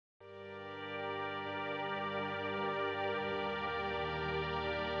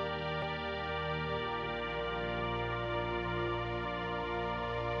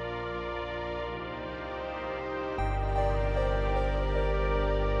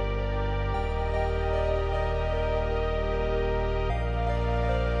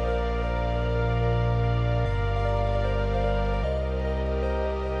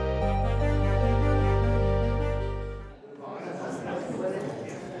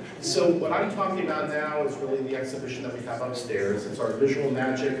So what I'm talking about now is really the exhibition that we have upstairs. It's our visual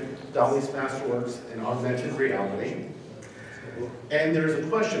magic, Dalí's Masterworks in Augmented Reality. And there's a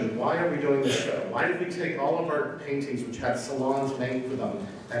question, why are we doing this show? Why did we take all of our paintings, which have salons made for them,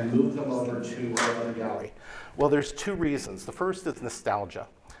 and move them over to our other gallery? Well, there's two reasons. The first is nostalgia.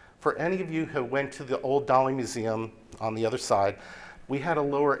 For any of you who went to the old Dalí Museum on the other side, we had a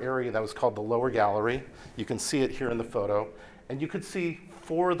lower area that was called the lower gallery. You can see it here in the photo. And you could see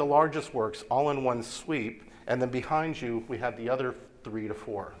 4 of the largest works all in one sweep. And then behind you, we had the other 3 to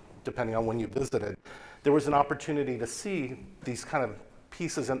 4, depending on when you visited. There was an opportunity to see these kind of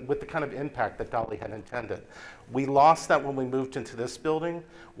pieces with the kind of impact that Dalí had intended. We lost that when we moved into this building.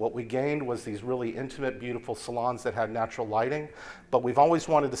 What we gained was these really intimate, beautiful salons that had natural lighting. But we've always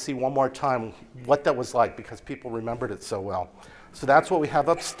wanted to see one more time what that was like because people remembered it so well. So that's what we have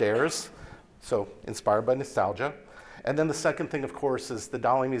upstairs, so inspired by nostalgia. And then the second thing, of course, is the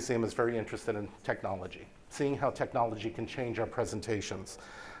Dalí Museum is very interested in technology, seeing how technology can change our presentations.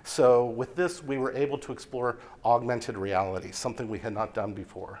 So with this, we were able to explore augmented reality, something we had not done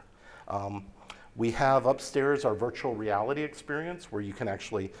before. We have upstairs our virtual reality experience where you can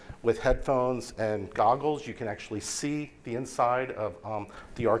actually, with headphones and goggles, you can actually see the inside of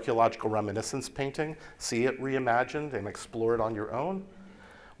the archaeological reminiscence painting, see it reimagined and explore it on your own.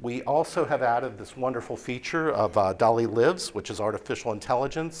 We also have added this wonderful feature of Dalí Lives, which is artificial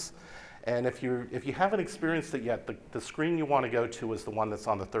intelligence. And if you haven't experienced it yet, the screen you want to go to is the one that's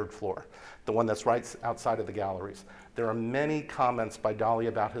on the 3rd floor, the one that's right outside of the galleries. There are many comments by Dalí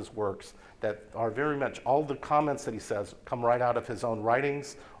about his works that are very much, all the comments that he says come right out of his own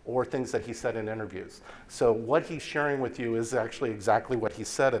writings or things that he said in interviews. So what he's sharing with you is actually exactly what he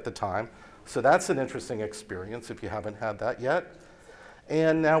said at the time. So that's an interesting experience if you haven't had that yet.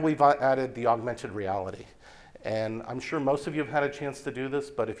 And now we've added the augmented reality. And I'm sure most of you have had a chance to do this,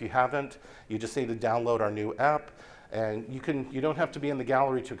 but if you haven't, you just need to download our new app. And you don't have to be in the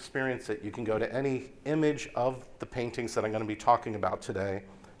gallery to experience it. You can go to any image of the paintings that I'm going to be talking about today,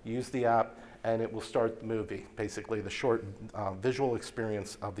 use the app, and it will start the movie, basically the short visual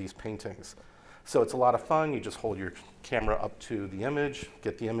experience of these paintings. So it's a lot of fun. You just hold your camera up to the image,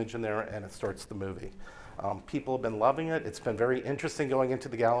 get the image in there, and it starts the movie. People have been loving it. It's been very interesting going into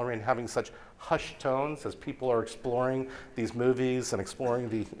the gallery and having such hushed tones as people are exploring these movies and exploring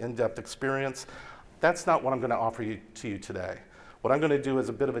the in-depth experience. That's not what I'm going to offer to you today. What I'm going to do is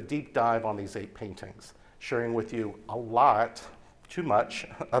a bit of a deep dive on these 8 paintings, sharing with you a lot, too much,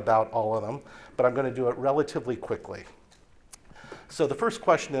 about all of them, but I'm going to do it relatively quickly. So the first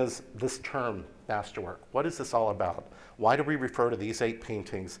question is this term, masterwork. What is this all about? Why do we refer to these 8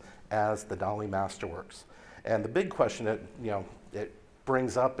 paintings as the Dalí Masterworks? And the big question that it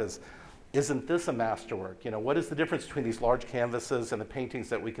brings up is, isn't this a masterwork? What is the difference between these large canvases and the paintings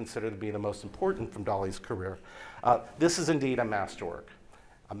that we consider to be the most important from Dalí's career? This is indeed a masterwork,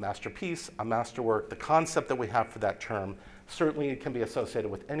 a masterpiece, a masterwork. The concept that we have for that term, certainly it can be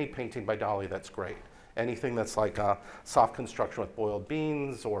associated with any painting by Dalí that's great. Anything that's like soft construction with boiled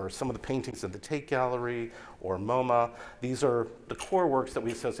beans, or some of the paintings in the Tate Gallery, or MoMA. These are the core works that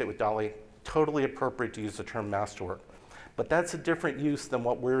we associate with Dalí, totally appropriate to use the term masterwork. But that's a different use than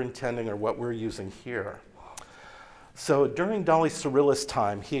what we're intending or what we're using here. So during Dalí's Surrealist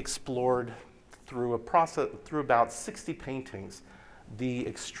time, he explored through about 60 paintings, the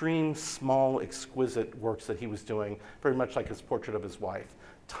extreme, small, exquisite works that he was doing, very much like his portrait of his wife.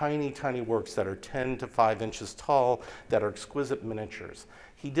 Tiny, tiny works that are 10 to 5 inches tall, that are exquisite miniatures.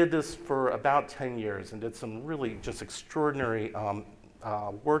 He did this for about 10 years and did some really just extraordinary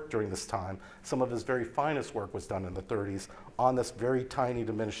work during this time. Some of his very finest work was done in the 30s on this very tiny,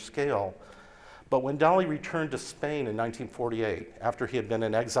 diminished scale. But when Dalí returned to Spain in 1948, after he had been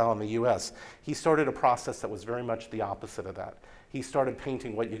in exile in the US, he started a process that was very much the opposite of that. He started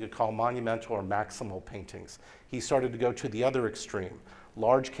painting what you could call monumental or maximal paintings. He started to go to the other extreme.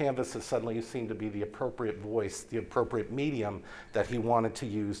 Large canvases suddenly seemed to be the appropriate voice, the appropriate medium that he wanted to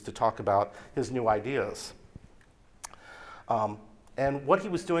use to talk about his new ideas. And what he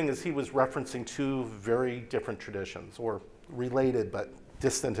was doing is he was referencing 2 very different traditions, or related but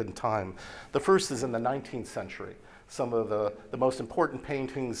distant in time. The first is in the 19th century. Some of the most important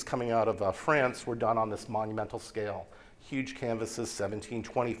paintings coming out of France were done on this monumental scale. Huge canvases, 17,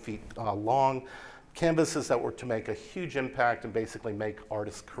 20 feet long. Canvases that were to make a huge impact and basically make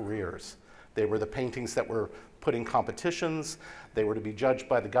artists' careers. They were the paintings that were put in competitions, they were to be judged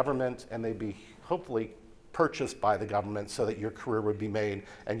by the government, and they'd be hopefully purchased by the government so that your career would be made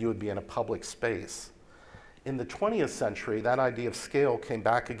and you would be in a public space. In the 20th century, that idea of scale came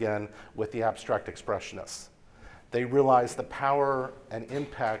back again with the abstract expressionists. They realized the power and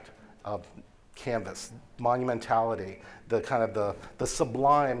impact of canvas, monumentality, the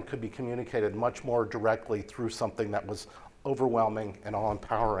sublime could be communicated much more directly through something that was overwhelming and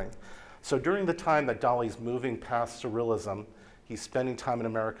all-empowering. So during the time that Dali's moving past surrealism, he's spending time in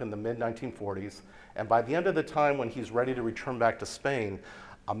America in the mid-1940s, and by the end of the time when he's ready to return back to Spain,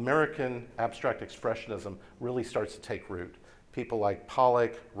 American abstract expressionism really starts to take root. People like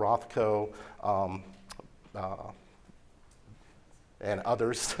Pollock, Rothko, and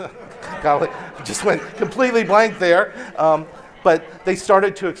others. Golly, just went completely blank there. But they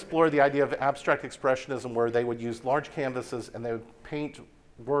started to explore the idea of abstract expressionism where they would use large canvases and they would paint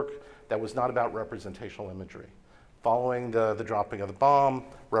work that was not about representational imagery. Following the dropping of the bomb,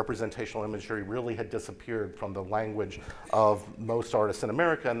 representational imagery really had disappeared from the language of most artists in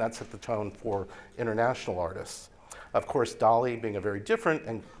America, and that set the tone for international artists. Of course, Dali, being a very different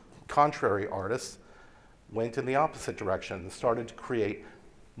and contrary artist, went in the opposite direction and started to create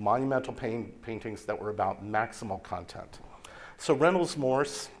monumental paintings that were about maximal content. So Reynolds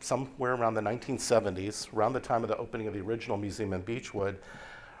Morse, somewhere around the 1970s, around the time of the opening of the original museum in Beechwood,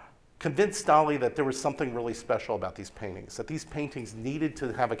 convinced Dali that there was something really special about these paintings, that these paintings needed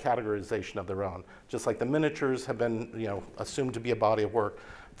to have a categorization of their own. Just like the miniatures have been assumed to be a body of work,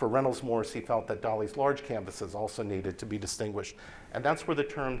 for Reynolds Morse, he felt that Dali's large canvases also needed to be distinguished. And that's where the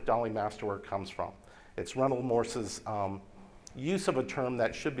term Dalí masterwork comes from. It's Reynolds Morse's use of a term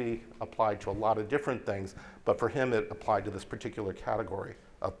that should be applied to a lot of different things, but for him it applied to this particular category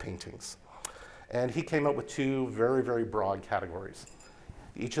of paintings. And he came up with two very, very broad categories.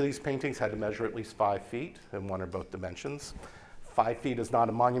 Each of these paintings had to measure at least 5 feet in one or both dimensions. 5 feet is not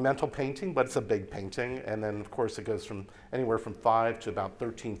a monumental painting, but it's a big painting. And then, of course, it goes from anywhere from 5 to about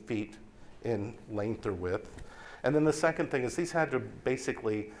 13 feet in length or width. And then the second thing is these had to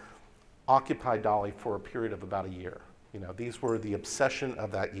basically occupy Dali for a period of about a year. These were the obsession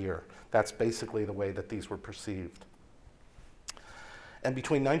of that year. That's basically the way that these were perceived. And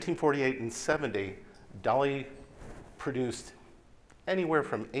between 1948 and 70, Dali produced anywhere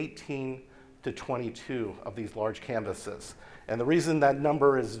from 18 to 22 of these large canvases. And the reason that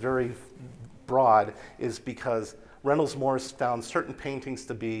number is very broad is because Reynolds Morse found certain paintings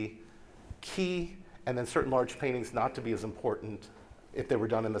to be key and then certain large paintings not to be as important if they were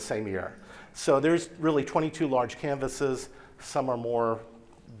done in the same year. So there's really 22 large canvases. Some are more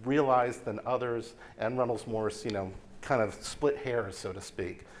realized than others, and Reynolds Morse, kind of split hairs, so to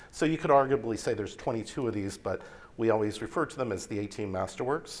speak. So you could arguably say there's 22 of these, but we always refer to them as the 18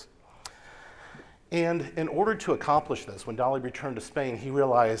 masterworks. And in order to accomplish this, when Dali returned to Spain, he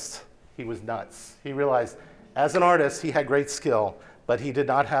realized he was nuts. He realized as an artist, he had great skill, but he did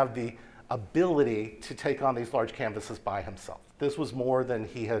not have the ability to take on these large canvases by himself. This was more than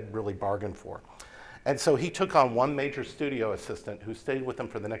he had really bargained for. And so he took on one major studio assistant who stayed with him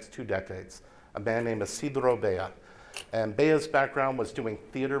for the next 2 decades, a man named Isidro Bea. And Bea's background was doing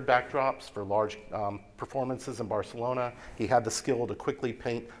theater backdrops for large performances in Barcelona. He had the skill to quickly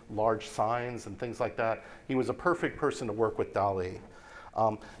paint large signs and things like that. He was a perfect person to work with Dali.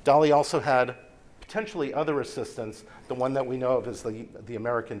 Dali also had potentially other assistants. The one that we know of is the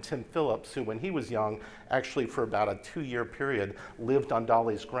American Tim Phillips, who when he was young, actually for about a 2-year period, lived on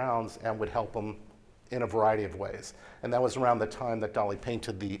Dali's grounds and would help him in a variety of ways. And that was around the time that Dali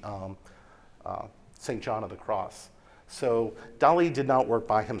painted the St. John of the Cross. So Dali did not work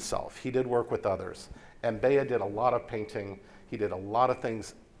by himself. He did work with others. And Bea did a lot of painting. He did a lot of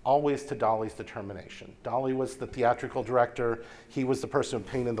things, always to Dali's determination. Dali was the theatrical director. He was the person who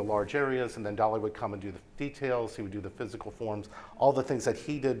painted the large areas, and then Dali would come and do the details. He would do the physical forms, all the things that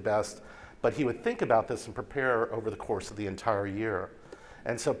he did best. But he would think about this and prepare over the course of the entire year.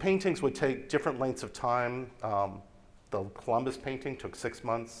 And so paintings would take different lengths of time. The Columbus painting took 6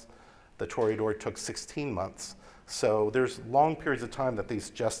 months. The Toreador took 16 months. So there's long periods of time that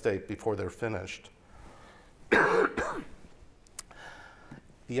these gestate before they're finished. The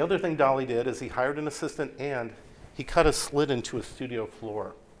other thing Dali did is he hired an assistant and he cut a slit into a studio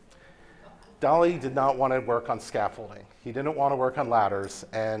floor. Dali did not want to work on scaffolding. He didn't want to work on ladders.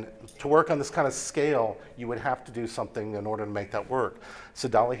 And to work on this kind of scale, you would have to do something in order to make that work. So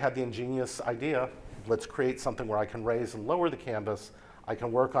Dali had the ingenious idea, let's create something where I can raise and lower the canvas. I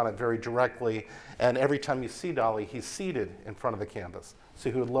can work on it very directly, and every time you see Dali, he's seated in front of the canvas.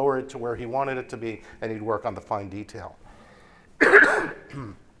 So he would lower it to where he wanted it to be, and he'd work on the fine detail.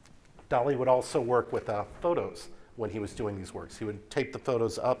 Dali would also work with photos when he was doing these works. He would tape the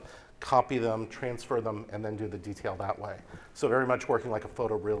photos up, copy them, transfer them, and then do the detail that way. So very much working like a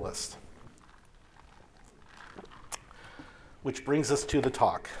photorealist. Which brings us to the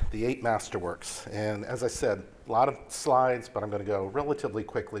talk, the 8 masterworks. And as I said, A lot of slides, but I'm going to go relatively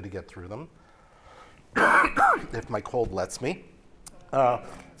quickly to get through them, if my cold lets me.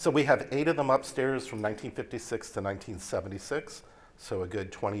 So we have 8 of them upstairs from 1956 to 1976, so a good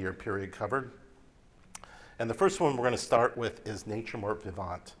 20-year period covered. And the first one we're going to start with is Nature Mort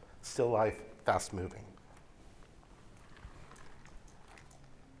Vivant, still life, fast moving.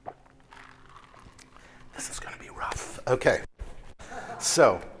 This is going to be rough. Okay.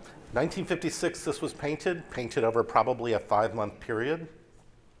 So, 1956, this was painted over probably a 5-month period.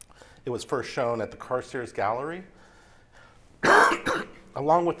 It was first shown at the Carstairs Gallery,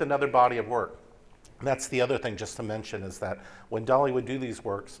 along with another body of work. And that's the other thing just to mention, is that when Dalí would do these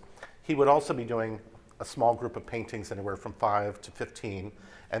works, he would also be doing a small group of paintings, anywhere from 5 to 15,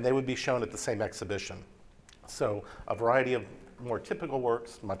 and they would be shown at the same exhibition. So a variety of more typical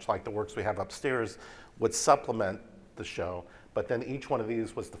works, much like the works we have upstairs, would supplement the show, but then each one of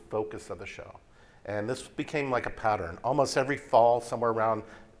these was the focus of the show. And this became like a pattern. Almost every fall, somewhere around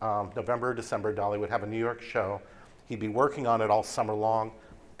November or December, Dalí would have a New York show. He'd be working on it all summer long,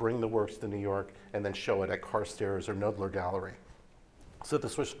 bring the works to New York, and then show it at Carstairs or Knoedler Gallery. So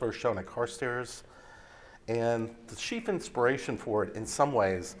this was first shown at Carstairs. And the chief inspiration for it, in some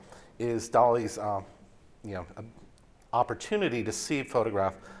ways, is Dalí's opportunity to see a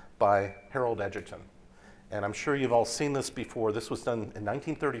photograph by Harold Edgerton. And I'm sure you've all seen this before. This was done in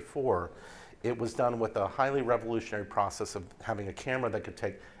 1934. It was done with a highly revolutionary process of having a camera that could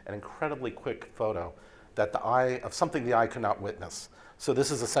take an incredibly quick photo that of something the eye could not witness. So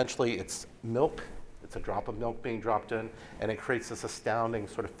this is essentially, it's milk. It's a drop of milk being dropped in, and it creates this astounding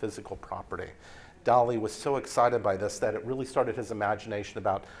sort of physical property. Dalí was so excited by this that it really started his imagination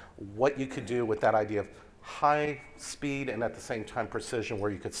about what you could do with that idea of high speed and at the same time precision,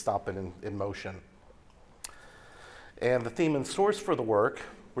 where you could stop it in motion. And the theme and source for the work,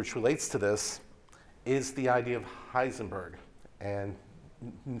 which relates to this, is the idea of Heisenberg and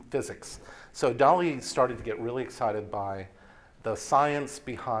physics. So Dalí started to get really excited by the science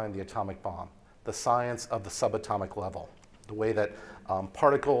behind the atomic bomb, the science of the subatomic level, the way that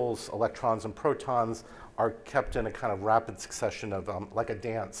particles, electrons, and protons are kept in a kind of rapid succession of, like a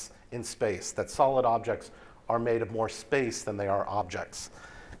dance in space, that solid objects are made of more space than they are objects.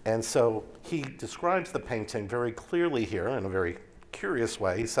 And so he describes the painting very clearly here in a very curious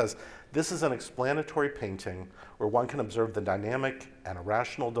way. He says, "This is an explanatory painting where one can observe the dynamic and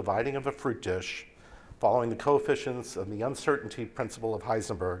irrational dividing of a fruit dish following the coefficients of the uncertainty principle of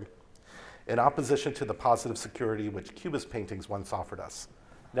Heisenberg, in opposition to the positive security which Cubist paintings once offered us."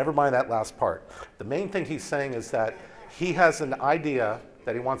 Never mind that last part. The main thing he's saying is that he has an idea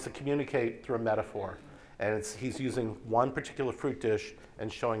that he wants to communicate through a metaphor. And he's using one particular fruit dish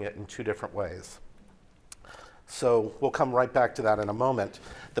and showing it in 2 different ways. So we'll come right back to that in a moment.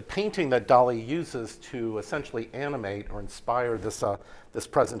 The painting that Dalí uses to essentially animate or inspire this, this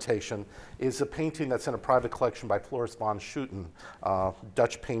presentation is a painting that's in a private collection by Floris van Schooten, a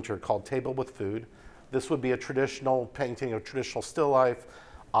Dutch painter, called Table with Food. This would be a traditional painting of traditional still life,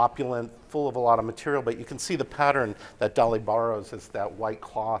 opulent, full of a lot of material, but you can see the pattern that Dalí borrows is that white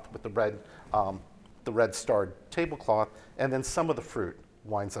cloth with the red starred tablecloth, and then some of the fruit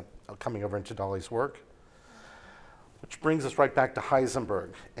winds up coming over into Dalí's work. Which brings us right back to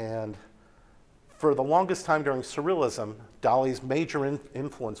Heisenberg. And for the longest time during Surrealism, Dalí's major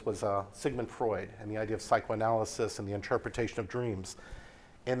influence was Sigmund Freud and the idea of psychoanalysis and the interpretation of dreams.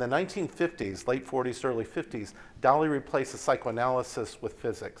 In the 1950s, late 40s, early 50s, Dalí replaced the psychoanalysis with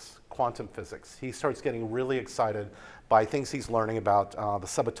physics, quantum physics. He starts getting really excited by things he's learning about the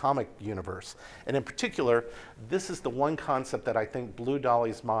subatomic universe. And in particular, this is the one concept that I think blew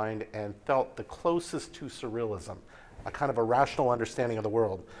Dalí's mind and felt the closest to Surrealism, a kind of a rational understanding of the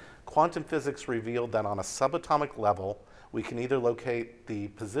world. Quantum physics revealed that on a subatomic level, we can either locate the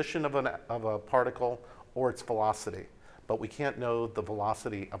position of a particle or its velocity, but we can't know the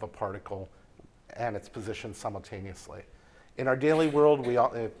velocity of a particle and its position simultaneously. In our daily world, we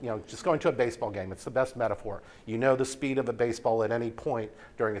all, just going to a baseball game, it's the best metaphor. You know the speed of a baseball at any point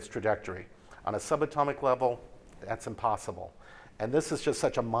during its trajectory. On a subatomic level, that's impossible. And this is just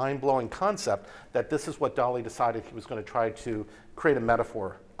such a mind-blowing concept that this is what Dalí decided he was going to try to create a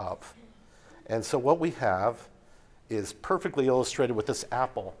metaphor of. And so what we have is perfectly illustrated with this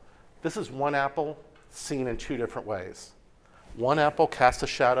apple. This is one apple seen in 2 different ways. One apple casts a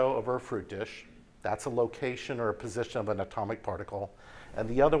shadow over a fruit dish. That's a location or a position of an atomic particle. And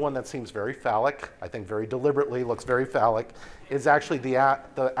the other one that seems very phallic, I think very deliberately looks very phallic, is actually the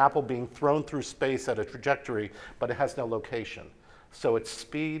apple being thrown through space at a trajectory, but it has no location. So it's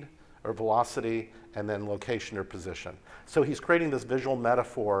speed or velocity and then location or position. So he's creating this visual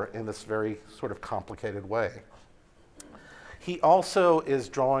metaphor in this very sort of complicated way. He also is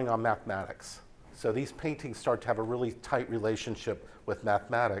drawing on mathematics. So these paintings start to have a really tight relationship with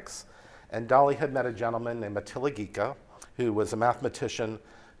mathematics. And Dalí had met a gentleman named Attila Gica, who was a mathematician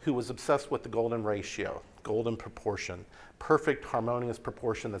who was obsessed with the golden ratio, golden proportion, perfect harmonious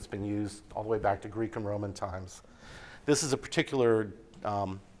proportion that's been used all the way back to Greek and Roman times. This is a particular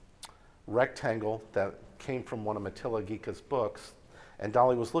rectangle that came from one of Attila Gica's books, and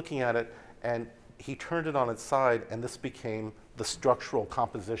Dalí was looking at it, and he turned it on its side, and this became the structural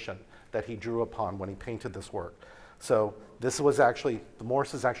composition that he drew upon when he painted this work. So this was actually, the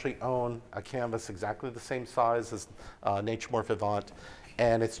Morses actually own a canvas exactly the same size as Nature More Vivant,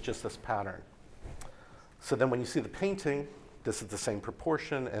 and it's just this pattern. So then when you see the painting, this is the same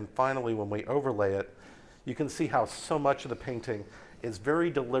proportion, and finally when we overlay it, you can see how so much of the painting is very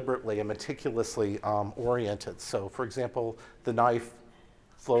deliberately and meticulously oriented. So for example, the knife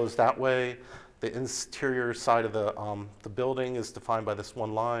flows that way. The interior side of the building is defined by this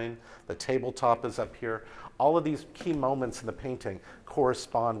one line. The tabletop is up here. All of these key moments in the painting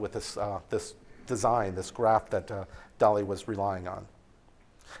correspond with this, this design, this graph that Dalí was relying on.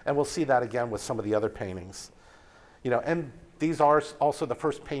 And we'll see that again with some of the other paintings. You know, and these are also the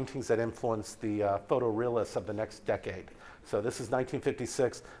first paintings that influenced the photorealists of the next decade. So this is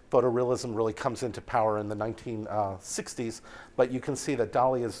 1956. Photorealism really comes into power in the 1960s, but you can see that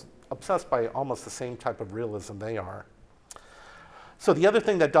Dalí is obsessed by almost the same type of realism they are. So the other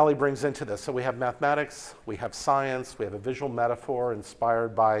thing that Dalí brings into this, so we have mathematics, we have science, we have a visual metaphor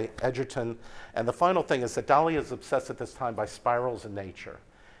inspired by Edgerton, and the final thing is that Dalí is obsessed at this time by spirals in nature.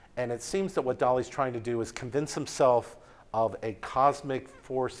 And it seems that what Dalí's trying to do is convince himself of a cosmic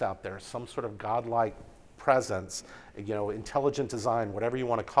force out there, some sort of godlike presence, you know, intelligent design, whatever you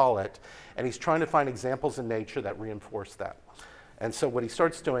want to call it, and he's trying to find examples in nature that reinforce that. And so what he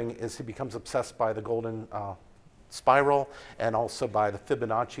starts doing is he becomes obsessed by the golden spiral and also by the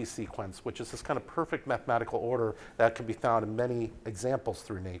Fibonacci sequence, which is this kind of perfect mathematical order that can be found in many examples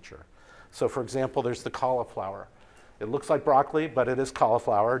through nature. So for example, there's the cauliflower. It looks like broccoli, but it is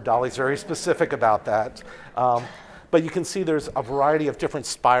cauliflower. Dalí's very specific about that. But you can see there's a variety of different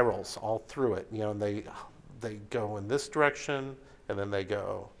spirals all through it. You know, and they go in this direction, and then they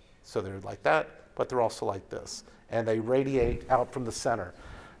go, so they're like that, but they're also like this. And they radiate out from the center.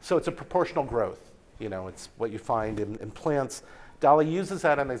 So it's a proportional growth. You know, it's what you find in plants. Dalí uses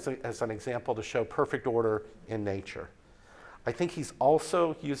that as an example to show perfect order in nature. I think he's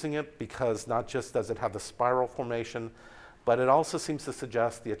also using it because not just does it have the spiral formation, but it also seems to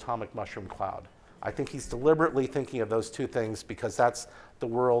suggest the atomic mushroom cloud. I think he's deliberately thinking of those two things because that's the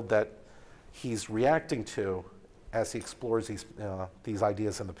world that he's reacting to as he explores these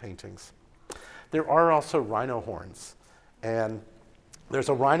ideas in the paintings. There are also rhino horns, and there's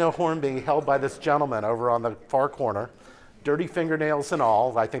a rhino horn being held by this gentleman over on the far corner, dirty fingernails and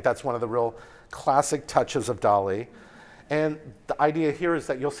all. I think that's one of the real classic touches of Dalí. And the idea here is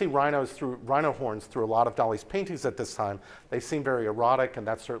that you'll see rhino horns through a lot of Dalí's paintings at this time. They seem very erotic, and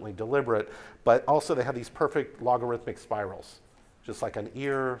that's certainly deliberate, but also they have these perfect logarithmic spirals, just like an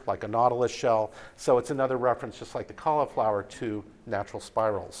ear, like a nautilus shell. So it's another reference, just like the cauliflower, to natural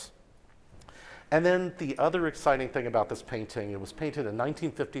spirals. And then the other exciting thing about this painting, it was painted in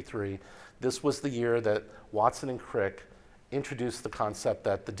 1953. This was the year that Watson and Crick introduced the concept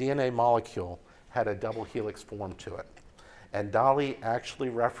that the DNA molecule had a double helix form to it. And Dalí actually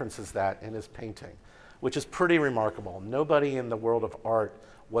references that in his painting, which is pretty remarkable. Nobody in the world of art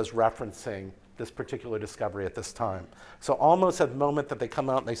was referencing this particular discovery at this time. So almost at the moment that they come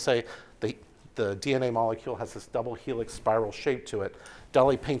out and they say the DNA molecule has this double helix spiral shape to it,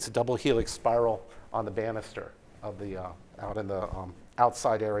 Dalí paints a double helix spiral on the banister of the, out in the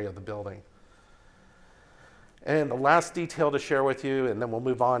outside area of the building. And the last detail to share with you, and then we'll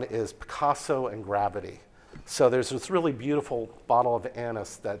move on, is Picasso and gravity. So there's this really beautiful bottle of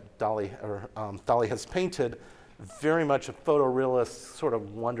anise that Dalí has painted, very much a photorealist sort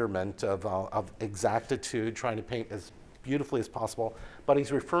of wonderment of exactitude, trying to paint as beautifully as possible. But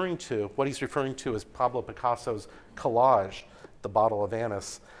what he's referring to is Pablo Picasso's collage, the bottle of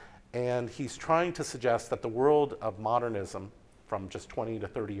anise. And he's trying to suggest that the world of modernism from just 20 to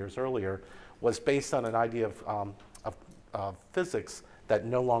 30 years earlier was based on an idea of physics that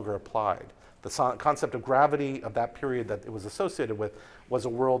no longer applied. The concept of gravity of that period that it was associated with was a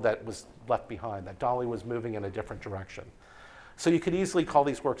world that was left behind, that Dalí was moving in a different direction. So you could easily call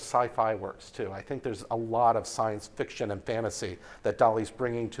these works sci-fi works too. I think there's a lot of science fiction and fantasy that Dalí's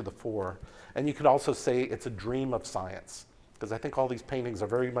bringing to the fore. And you could also say it's a dream of science, because I think all these paintings are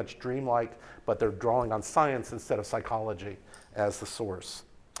very much dreamlike, but they're drawing on science instead of psychology as the source.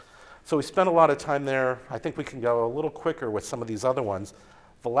 So we spent a lot of time there. I think we can go a little quicker with some of these other ones.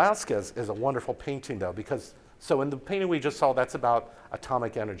 Velázquez is a wonderful painting though, because, so in the painting we just saw, that's about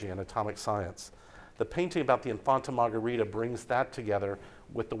atomic energy and atomic science. The painting about the Infanta Margarita brings that together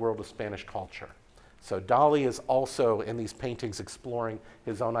with the world of Spanish culture. So Dalí is also in these paintings exploring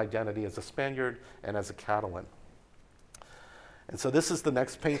his own identity as a Spaniard and as a Catalan. And so this is the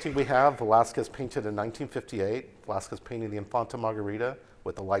next painting we have. Velázquez painted in 1958. Velázquez painting the Infanta Margarita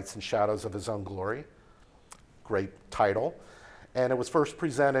with the lights and shadows of his own glory. Great title. And it was first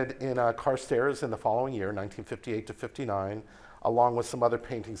presented in Carstairs in the following year, 1958 to 59, along with some other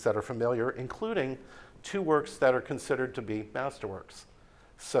paintings that are familiar, including two works that are considered to be masterworks.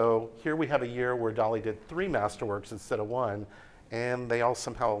 So here we have a year where Dalí did 3 masterworks instead of 1, and they all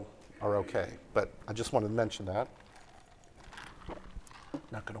somehow are okay. But I just wanted to mention that.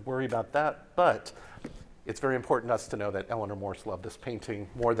 Not going to worry about that, but it's very important to us to know that Eleanor Morse loved this painting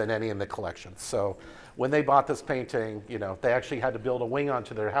more than any in the collection. So when they bought this painting, you know, they actually had to build a wing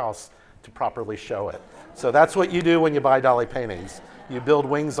onto their house to properly show it. So that's what you do when you buy Dalí paintings. You build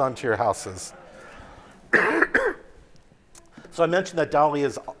wings onto your houses. So I mentioned that Dalí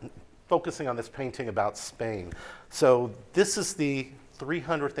is focusing on this painting about Spain. So this is the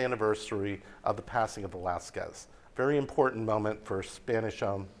 300th anniversary of the passing of Velázquez. Very important moment for Spanish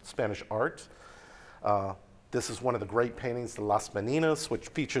art. This is one of the great paintings, the Las Meninas, which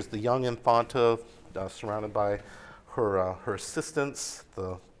features the young Infanta surrounded by her assistants,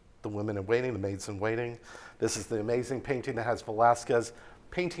 the women in waiting, the maids in waiting. This is the amazing painting that has Velázquez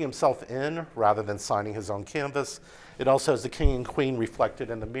painting himself in rather than signing his own canvas. It also has the king and queen reflected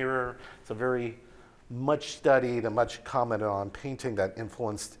in the mirror. It's a very much studied and much commented on painting that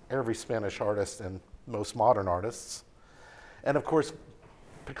influenced every Spanish artist and most modern artists. And of course,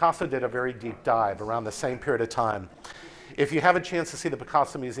 Picasso did a very deep dive around the same period of time. If you have a chance to see the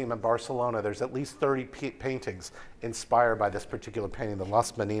Picasso Museum in Barcelona, there's at least 30 paintings inspired by this particular painting, the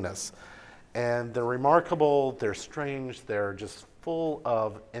Las Meninas. And they're remarkable, they're strange, they're just full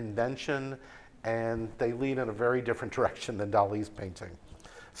of invention, and they lead in a very different direction than Dalí's painting.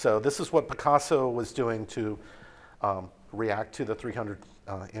 So this is what Picasso was doing to react to the 300th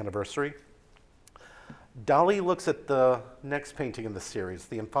anniversary. Dalí looks at the next painting in the series,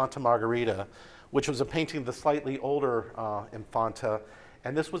 the Infanta Margarita, which was a painting of the slightly older Infanta,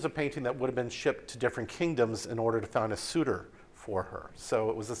 and this was a painting that would have been shipped to different kingdoms in order to find a suitor for her. So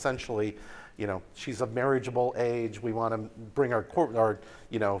it was essentially, you know, she's of marriageable age, we want to bring our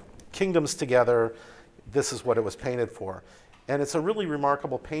kingdoms together, this is what it was painted for. And it's a really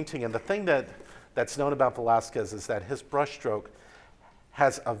remarkable painting, and the thing that's known about Velázquez is that his brushstroke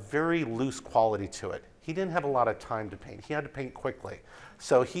has a very loose quality to it. He didn't have a lot of time to paint. He had to paint quickly.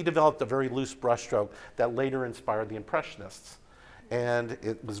 So he developed a very loose brushstroke that later inspired the Impressionists. And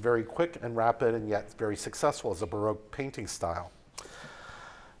it was very quick and rapid and yet very successful as a Baroque painting style.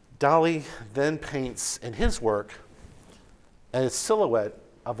 Dalí then paints in his work a silhouette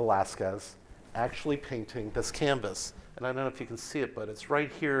of Velázquez actually painting this canvas. And I don't know if you can see it, but it's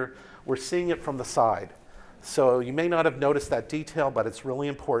right here. We're seeing it from the side. So you may not have noticed that detail, but it's really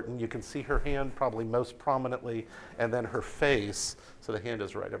important. You can see her hand probably most prominently, and then her face. So the hand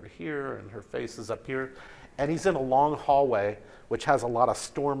is right over here, and her face is up here. And he's in a long hallway, which has a lot of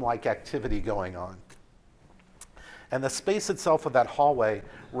storm-like activity going on. And the space itself of that hallway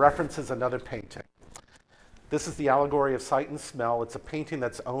references another painting. This is the Allegory of Sight and Smell. It's a painting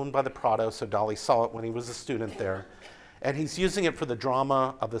that's owned by the Prado, so Dalí saw it when he was a student there. And he's using it for the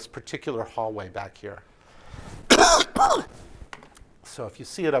drama of this particular hallway back here. So if you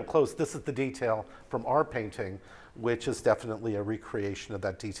see it up close, this is the detail from our painting, which is definitely a recreation of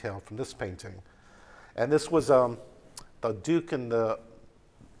that detail from this painting. And this was the Duke and the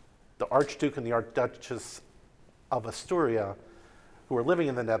Archduke and the Archduchess of Asturia, who were living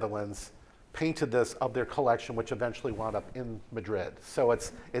in the Netherlands, painted this of their collection, which eventually wound up in Madrid. So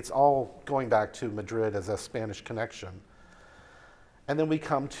it's all going back to Madrid as a Spanish connection. And then we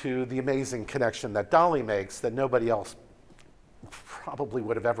come to the amazing connection that Dalí makes that nobody else probably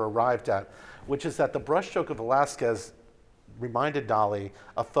would have ever arrived at, which is that the brushstroke of Velázquez reminded Dalí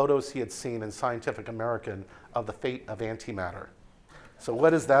of photos he had seen in Scientific American of the fate of antimatter. So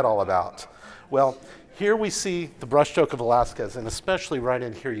what is that all about? Well, here we see the brushstroke of Velázquez, and especially right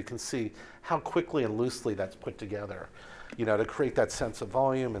in here you can see how quickly and loosely that's put together, you know, to create that sense of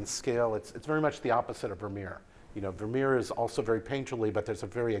volume and scale. It's very much the opposite of Vermeer. You know, Vermeer is also very painterly, but there's a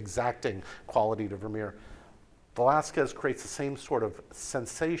very exacting quality to Vermeer. Velázquez creates the same sort of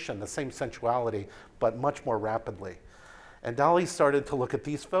sensation, the same sensuality, but much more rapidly. And Dalí started to look at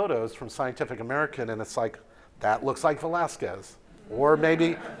these photos from Scientific American, and it's like, that looks like Velázquez. Or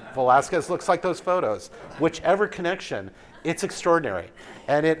maybe Velázquez looks like those photos. Whichever connection, it's extraordinary.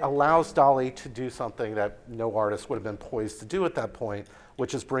 And it allows Dalí to do something that no artist would have been poised to do at that point,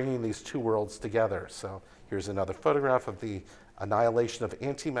 which is bringing these two worlds together. So here's another photograph of the annihilation of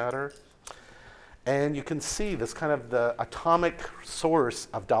antimatter. And you can see this kind of the atomic source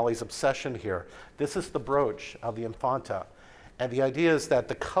of Dalí's obsession here. This is the brooch of the Infanta. And the idea is that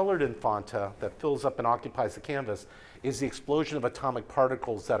the colored Infanta that fills up and occupies the canvas is the explosion of atomic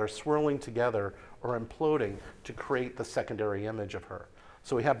particles that are swirling together or imploding to create the secondary image of her.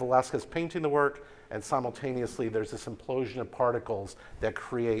 So we have Velázquez painting the work, and simultaneously there's this implosion of particles that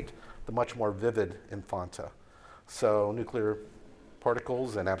create the much more vivid Infanta. So nuclear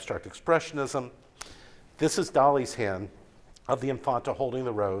particles and abstract expressionism. This is Dalí's hand of the Infanta holding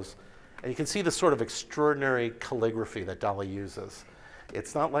the rose. And you can see the sort of extraordinary calligraphy that Dalí uses.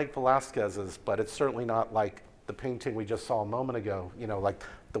 It's not like Velázquez's, but it's certainly not like the painting we just saw a moment ago, you know, like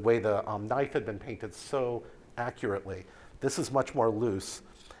the way the knife had been painted so accurately. This is much more loose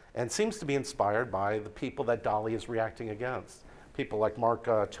and seems to be inspired by the people that Dalí is reacting against. People like Mark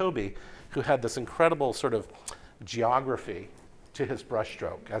Tobey, who had this incredible sort of geography to his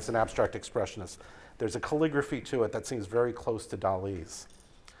brushstroke as an abstract expressionist. There's a calligraphy to it that seems very close to Dalí's.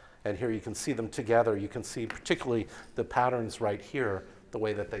 And here you can see them together. You can see particularly the patterns right here, the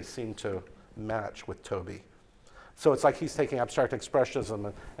way that they seem to match with Tobey. So it's like he's taking abstract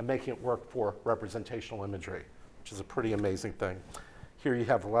expressionism and making it work for representational imagery, which is a pretty amazing thing. Here you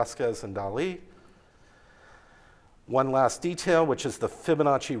have Velázquez and Dalí. One last detail, which is the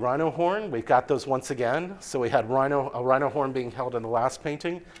Fibonacci rhino horn. We've got those once again. So we had a rhino horn being held in the last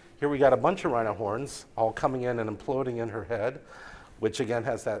painting. Here we got a bunch of rhino horns all coming in and imploding in her head, which again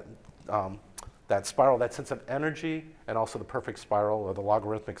has that, that spiral, that sense of energy, and also the perfect spiral or the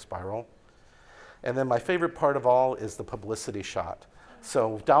logarithmic spiral. And then my favorite part of all is the publicity shot.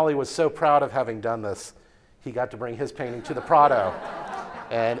 So Dalí was so proud of having done this, he got to bring his painting to the Prado.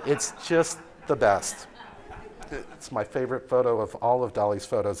 And it's just the best. It's my favorite photo of all of Dalí's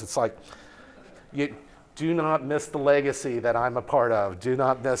photos. It's like, you do not miss the legacy that I'm a part of. Do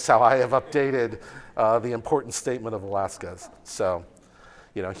not miss how I have updated the important statement of Velázquez. So,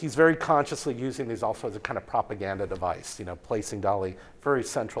 you know, he's very consciously using these also as a kind of propaganda device, you know, placing Dalí very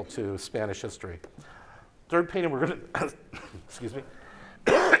central to Spanish history. Third painting we're going to, excuse me.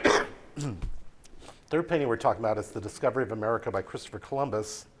 Third painting we're talking about is The Discovery of America by Christopher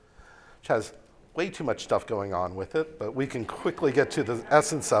Columbus, which has way too much stuff going on with it, but we can quickly get to the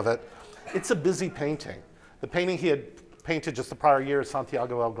essence of it. It's a busy painting. The painting he had painted just the prior year,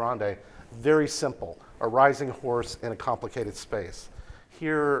 Santiago el Grande, very simple, a rising horse in a complicated space.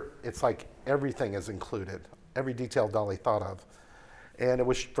 Here, it's like everything is included, every detail Dalí thought of. And it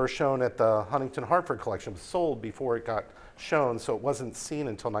was first shown at the Huntington Hartford collection. It was sold before it got shown, so it wasn't seen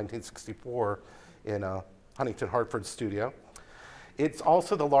until 1964 in a Huntington Hartford studio. It's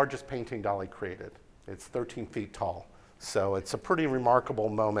also the largest painting Dalí created. It's 13 feet tall. So it's a pretty remarkable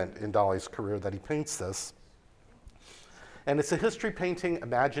moment in Dalí's career that he paints this. And it's a history painting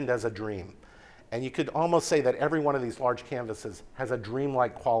imagined as a dream. And you could almost say that every one of these large canvases has a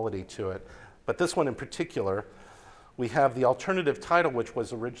dreamlike quality to it. But this one in particular, we have the alternative title, which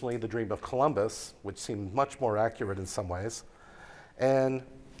was originally The Dream of Columbus, which seemed much more accurate in some ways. And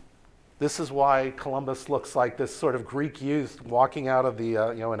this is why Columbus looks like this sort of Greek youth walking out of the,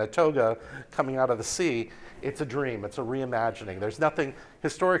 you know, in a toga, coming out of the sea. It's a dream, it's a reimagining. There's nothing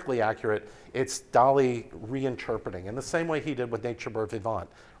historically accurate. It's Dalí reinterpreting in the same way he did with Nature Mort Vivant,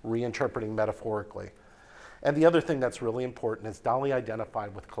 reinterpreting metaphorically. And the other thing that's really important is Dalí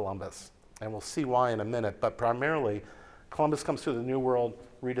identified with Columbus. And we'll see why in a minute, but primarily Columbus comes to the New World,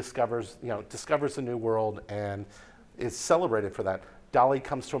 rediscovers, you know, discovers the New World and is celebrated for that. Dalí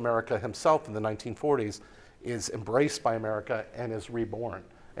comes to America himself in the 1940s, is embraced by America, and is reborn.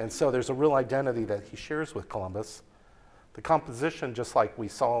 And so there's a real identity that he shares with Columbus. The composition, just like we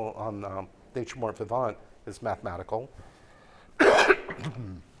saw on Nature Mort Vivant, is mathematical.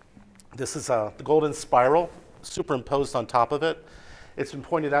 This is the golden spiral superimposed on top of it. It's been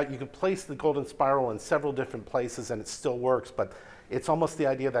pointed out you can place the golden spiral in several different places and it still works, but it's almost the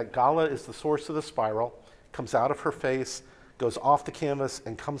idea that Gala is the source of the spiral, comes out of her face, goes off the canvas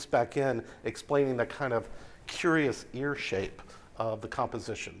and comes back in, explaining the kind of curious ear shape of the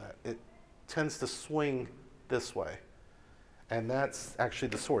composition, that it tends to swing this way. And that's actually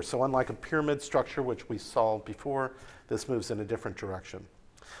the source. So unlike a pyramid structure, which we saw before, this moves in a different direction.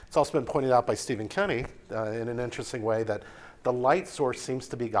 It's also been pointed out by Stephen Kenny in an interesting way that the light source seems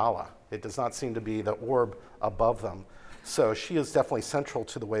to be Gala. It does not seem to be the orb above them. So she is definitely central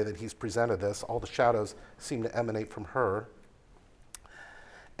to the way that he's presented this. All the shadows seem to emanate from her.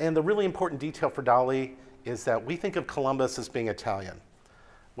 And the really important detail for Dalí is that we think of Columbus as being Italian.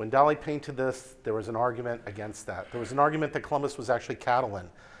 When Dalí painted this, there was an argument against that. There was an argument that Columbus was actually Catalan.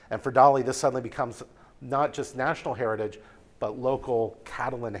 And for Dalí, this suddenly becomes not just national heritage, but local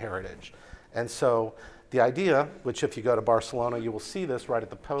Catalan heritage. And so the idea, which if you go to Barcelona, you will see this right at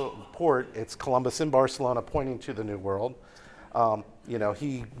the port, it's Columbus in Barcelona pointing to the New World. You know,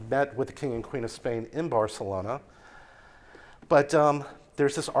 he met with the King and Queen of Spain in Barcelona. But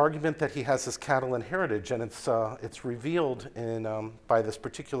there's this argument that he has this Catalan heritage, and it's revealed in, by this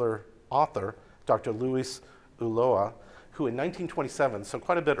particular author, Dr. Luis Ulloa, who in 1927, so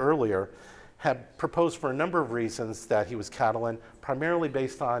quite a bit earlier, had proposed for a number of reasons that he was Catalan, primarily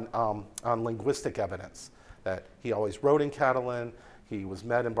based on linguistic evidence, that he always wrote in Catalan, he was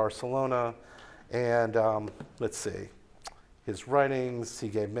met in Barcelona, and let's see, his writings, he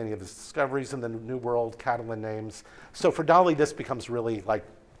gave many of his discoveries in the New World Catalan names. So for Dalí, this becomes really like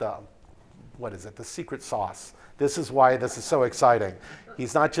the, what is it, the secret sauce. This is why this is so exciting.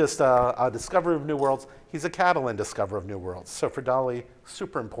 He's not just a discoverer of new worlds, he's a Catalan discoverer of new worlds. So for Dalí,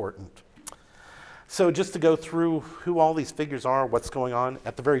 super important. So just to go through who all these figures are, what's going on,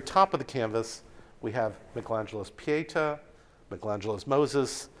 at the very top of the canvas, we have Michelangelo's Pieta, Michelangelo's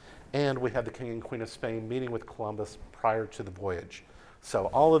Moses, and we have the King and Queen of Spain meeting with Columbus prior to the voyage. So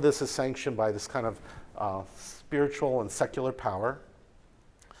all of this is sanctioned by this kind of spiritual and secular power.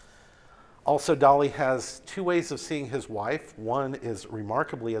 Also, Dalí has two ways of seeing his wife. One is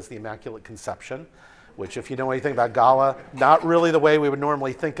remarkably as the Immaculate Conception, which if you know anything about Gala, not really the way we would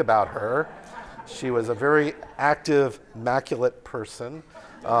normally think about her. She was a very active, immaculate person.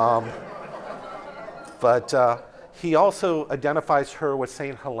 But he also identifies her with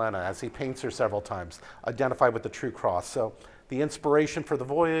Saint Helena, as he paints her several times, identified with the true cross. So the inspiration for the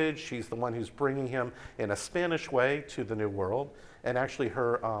voyage, she's the one who's bringing him in a Spanish way to the New World. And actually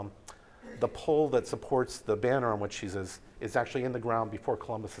her, the pole that supports the banner on which she is actually in the ground before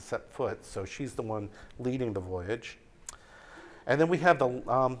Columbus has set foot. So she's the one leading the voyage. And then we have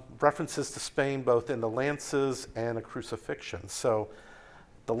the references to Spain both in the lances and a crucifixion. So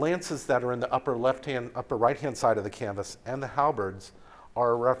the lances that are in the upper right-hand side of the canvas and the halberds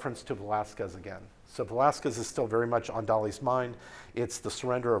are a reference to Velázquez again. So Velázquez is still very much on Dalí's mind. It's the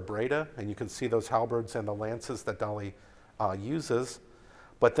surrender of Breda, and you can see those halberds and the lances that Dalí uses.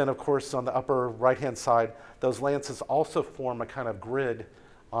 But then, of course, on the upper right-hand side, those lances also form a kind of grid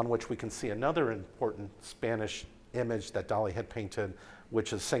on which we can see another important Spanish image that Dalí had painted,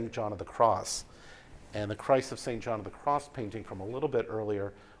 which is St. John of the Cross. And the Christ of St. John of the Cross painting from a little bit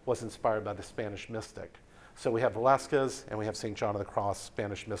earlier was inspired by the Spanish mystic. So we have Velázquez and we have St. John of the Cross,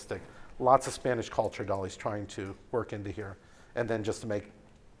 Spanish mystic. Lots of Spanish culture Dalí's trying to work into here. And then just to make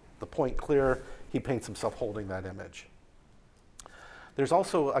the point clear, he paints himself holding that image. There's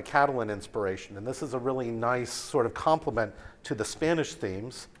also a Catalan inspiration, and this is a really nice sort of complement to the Spanish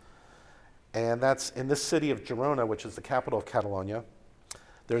themes. And that's in this city of Girona, which is the capital of Catalonia.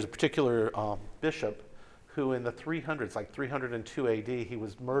 There's a particular bishop who in the 300s, like 302 AD, he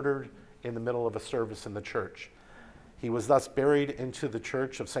was murdered in the middle of a service in the church. He was thus buried into the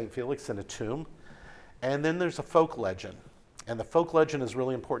church of St. Felix in a tomb. And then there's a folk legend. And the folk legend is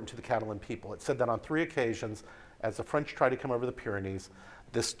really important to the Catalan people. It said that on 3 occasions, as the French tried to come over the Pyrenees,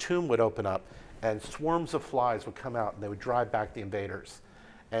 this tomb would open up and swarms of flies would come out and they would drive back the invaders.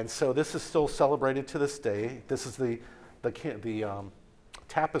 And so this is still celebrated to this day. This is the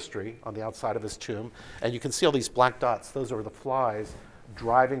tapestry on the outside of his tomb. And you can see all these black dots. Those are the flies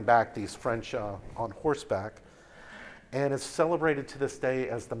driving back these French on horseback. And it's celebrated to this day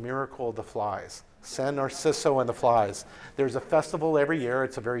as the miracle of the flies. San Narciso and the flies. There's a festival every year.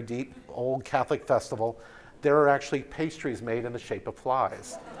 It's a very deep, old Catholic festival. There are actually pastries made in the shape of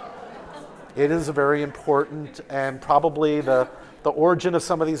flies. It is a very important, and probably the origin of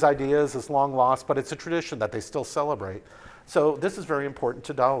some of these ideas is long lost, but it's a tradition that they still celebrate. So this is very important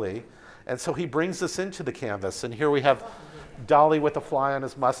to Dalí. And so he brings this into the canvas. And here we have Dalí with a fly on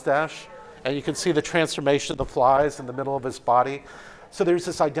his mustache. And you can see the transformation of the flies in the middle of his body. So there's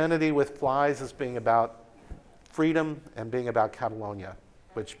this identity with flies as being about freedom and being about Catalonia,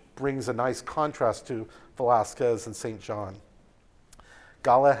 which brings a nice contrast to Velázquez and St. John.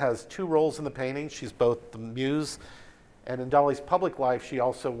 Gala has 2 roles in the painting. She's both the muse, and in Dalí's public life, she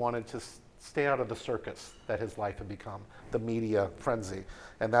also wanted to stay out of the circus that his life had become, the media frenzy.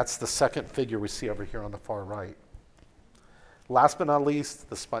 And that's the second figure we see over here on the far right. Last but not least,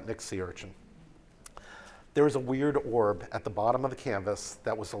 the Sputnik sea urchin. There was a weird orb at the bottom of the canvas.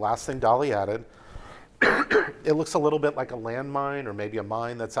 That was the last thing Dalí added. It looks a little bit like a landmine or maybe a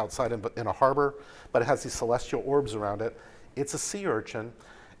mine that's outside in a harbor, but it has these celestial orbs around it. It's a sea urchin,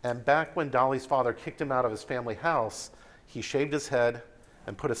 And back when Dali's father kicked him out of his family house, he shaved his head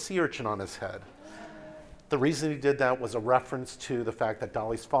and put a sea urchin on his head. The reason he did that was a reference to the fact that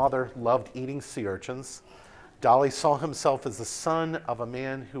Dali's father loved eating sea urchins. Dali saw himself as the son of a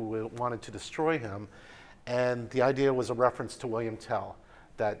man who wanted to destroy him, and the idea was a reference to William Tell,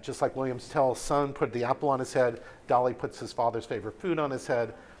 that just like William Tell's son put the apple on his head, Dali puts his father's favorite food on his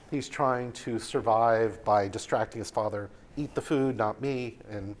head. He's trying to survive by distracting his father, eat the food, not me,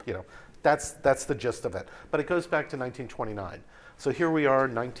 and that's the gist of it. But it goes back to 1929. So here we are,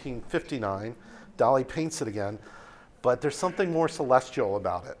 1959. Dali paints it again, but there's something more celestial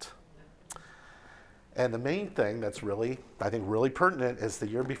about it. And the main thing that's really, I think, really pertinent is the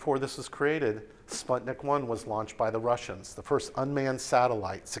year before this was created, Sputnik 1 was launched by the Russians, the first unmanned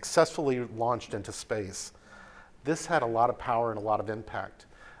satellite successfully launched into space. This had a lot of power and a lot of impact.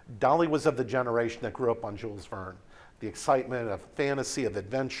 Dali was of the generation that grew up on Jules Verne. The excitement of fantasy, of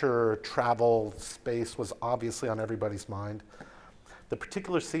adventure, travel, space was obviously on everybody's mind. The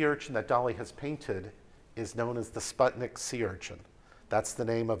particular sea urchin that Dali has painted is known as the Sputnik sea urchin. That's the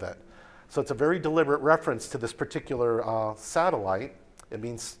name of it. So it's a very deliberate reference to this particular satellite. It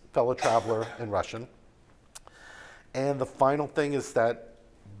means fellow traveler in Russian. And the final thing is that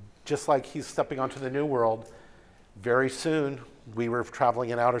just like he's stepping onto the new world, very soon we were traveling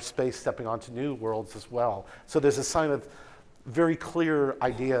in outer space, stepping onto new worlds as well. So there's a sign of very clear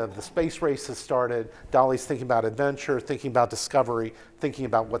idea of the space race has started. Dali's thinking about adventure, thinking about discovery, thinking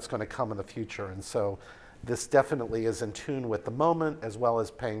about what's going to come in the future. And so this definitely is in tune with the moment as well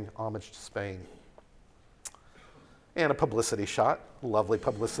as paying homage to Spain. And a publicity shot, lovely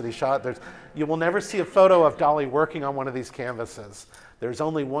publicity shot. You will never see a photo of Dali working on one of these canvases. There's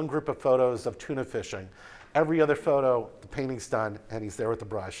only one group of photos of tuna fishing. Every other photo, the painting's done, and he's there with the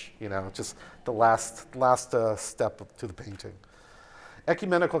brush, just the last step to the painting.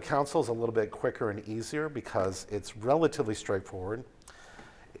 Ecumenical Council is a little bit quicker and easier because it's relatively straightforward.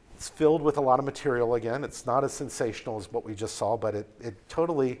 It's filled with a lot of material again. It's not as sensational as what we just saw, but it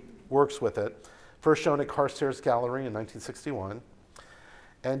totally works with it. First shown at Carstairs Gallery in 1961.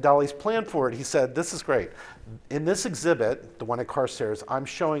 And Dali's plan for it, he said, this is great. In this exhibit, the one at Carstairs, I'm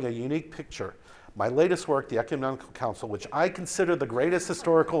showing a unique picture. My latest work, the Ecumenical Council, which I consider the greatest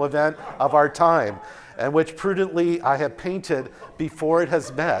historical event of our time, and which prudently I have painted before it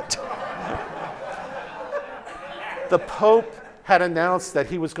has met. The Pope had announced that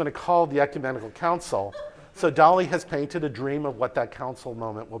he was going to call the Ecumenical Council, so Dali has painted a dream of what that council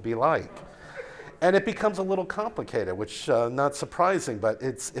moment will be like. And it becomes a little complicated, which not surprising, but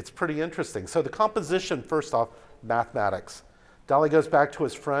it's pretty interesting. So the composition, first off, mathematics. Dali goes back to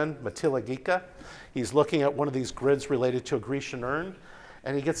his friend, Matila Gica. He's looking at one of these grids related to a Grecian urn,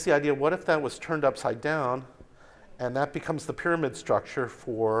 and he gets the idea, what if that was turned upside down, and that becomes the pyramid structure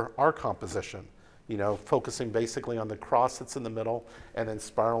for our composition, focusing basically on the cross that's in the middle and then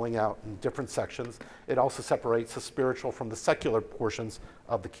spiraling out in different sections. It also separates the spiritual from the secular portions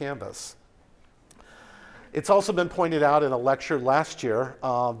of the canvas. It's also been pointed out in a lecture last year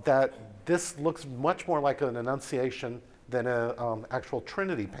that this looks much more like an Annunciation than an actual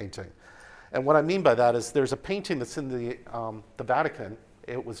Trinity painting. And what I mean by that is there's a painting that's in the Vatican.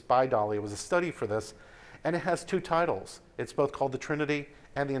 It was by Dali. It was a study for this. And it has two titles. It's both called the Trinity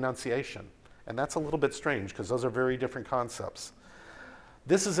and the Annunciation. And that's a little bit strange because those are very different concepts.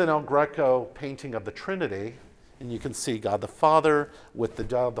 This is an El Greco painting of the Trinity. And you can see God the Father with the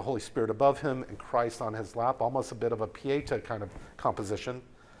dove, the Holy Spirit above him, and Christ on his lap, almost a bit of a Pieta kind of composition.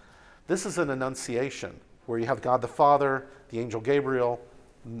 This is an Annunciation, where you have God the Father, the angel Gabriel,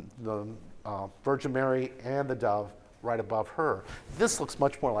 the Virgin Mary, and the dove right above her. This looks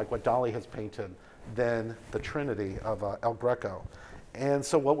much more like what Dali has painted than the Trinity of El Greco. And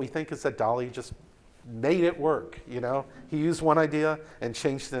so what we think is that Dali just made it work, He used one idea and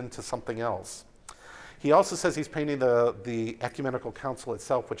changed it into something else. He also says he's painting the Ecumenical Council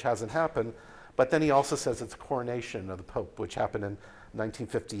itself, which hasn't happened, but then he also says it's a coronation of the Pope, which happened in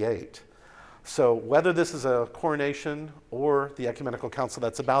 1958. So whether this is a coronation or the Ecumenical Council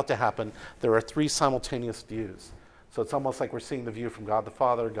that's about to happen, there are three simultaneous views. So it's almost like we're seeing the view from God the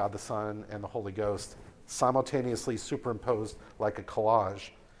Father, God the Son, and the Holy Ghost simultaneously superimposed like a collage.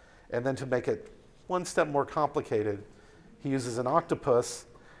 And then to make it one step more complicated, he uses an octopus,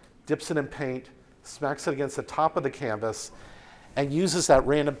 dips it in paint, smacks it against the top of the canvas, and uses that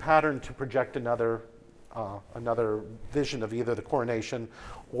random pattern to project another vision of either the coronation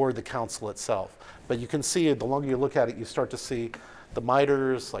or the council itself. But you can see, the longer you look at it, you start to see the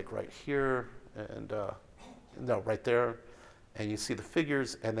miters, like right here, and right there, and you see the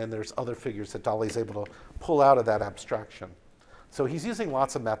figures, and then there's other figures that Dali's able to pull out of that abstraction. So he's using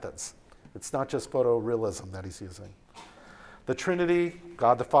lots of methods. It's not just photorealism that he's using. The Trinity,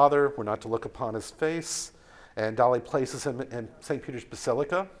 God the Father, we're not to look upon his face. And Dalí places him in St. Peter's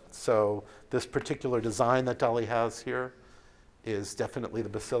Basilica. So this particular design that Dalí has here is definitely the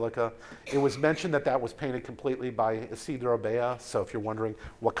Basilica. It was mentioned that that was painted completely by Isidro Bea. So if you're wondering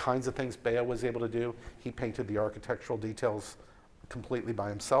what kinds of things Bea was able to do, he painted the architectural details completely by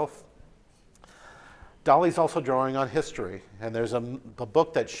himself. Dalí's also drawing on history. And there's a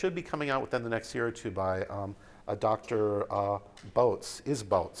book that should be coming out within the next year or two by a Dr. Boats,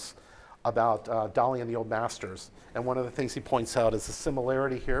 about Dalí and the Old Masters. And one of the things he points out is the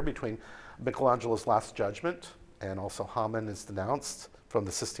similarity here between Michelangelo's Last Judgment and also Haman is denounced from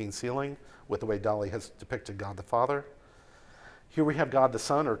the Sistine ceiling with the way Dalí has depicted God the Father. Here we have God the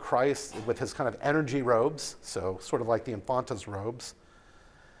Son, or Christ, with his kind of energy robes, so sort of like the Infanta's robes.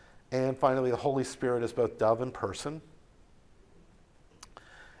 And finally, the Holy Spirit is both dove and person.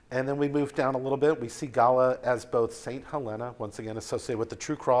 And then we move down a little bit. We see Gala as both Saint Helena, once again associated with the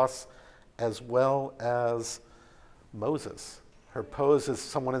true cross, as well as Moses. Her pose is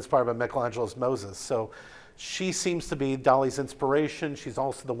somewhat inspired by Michelangelo's Moses. So she seems to be Dalí's inspiration. She's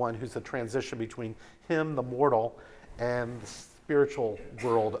also the one who's the transition between him, the mortal, and the spiritual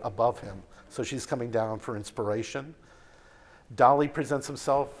world above him. So she's coming down for inspiration. Dalí presents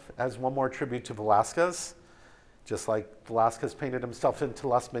himself as one more tribute to Velázquez. Just like Velázquez painted himself into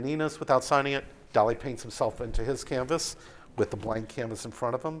Las Meninas without signing it, Dalí paints himself into his canvas with the blank canvas in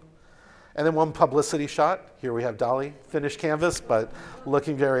front of him. And then one publicity shot. Here we have Dalí, finished canvas, but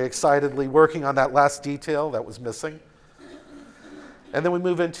looking very excitedly, working on that last detail that was missing. And then we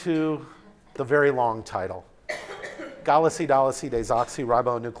move into the very long title, Galaxy Dalí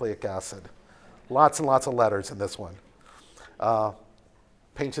desoxyribonucleic acid. Lots and lots of letters in this one.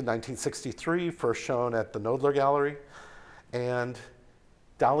 Painted in 1963, first shown at the Knoedler Gallery. And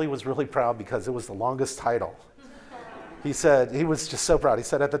Dalí was really proud because it was the longest title. He said, he was just so proud. He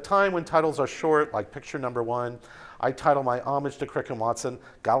said, at the time when titles are short, like picture number 1, I title my homage to Crick and Watson,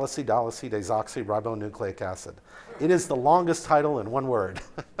 Galaxy Dalí desoxyribonucleic acid. It is the longest title in one word.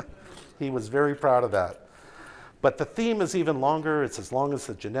 He was very proud of that. But the theme is even longer. It's as long as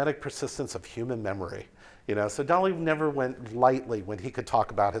the genetic persistence of human memory. You know, so Dalí never went lightly when he could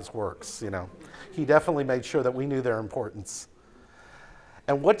talk about his works. You know, he definitely made sure that we knew their importance.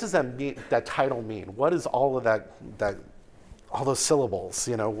 And what does that mean? That title mean? What is all of that? All those syllables?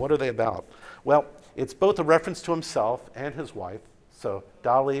 You know, what are they about? Well, it's both a reference to himself and his wife. So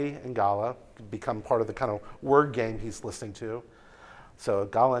Dalí and Gala become part of the kind of word game he's listening to. So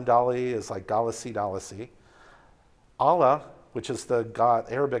Gala and Dalí is like Galaxy Dalí. Allah, which is the god,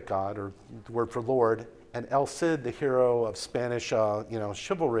 Arabic god, or the word for Lord, and El Cid, the hero of Spanish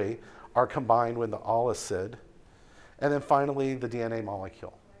chivalry, are combined with the Allah Cid. And then finally, the DNA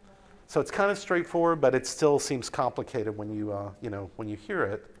molecule. So it's kind of straightforward, but it still seems complicated when you, when you hear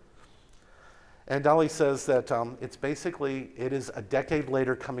it. And Dalí says that it is a decade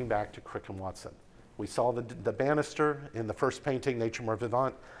later coming back to Crick and Watson. We saw the banister in the first painting, Nature More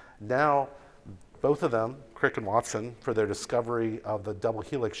Vivant. Now, both of them, Crick and Watson, for their discovery of the double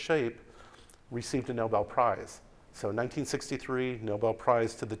helix shape, received a Nobel Prize. So 1963, Nobel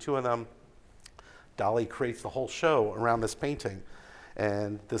Prize to the two of them. Dalí creates the whole show around this painting.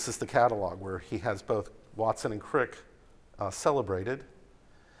 And this is the catalog where he has both Watson and Crick celebrated.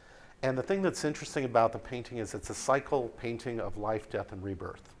 And the thing that's interesting about the painting is it's a cycle painting of life, death, and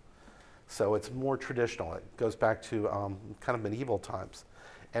rebirth. So it's more traditional. It goes back to kind of medieval times.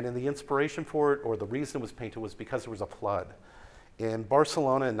 And in the inspiration for it, or the reason it was painted, was because there was a flood. In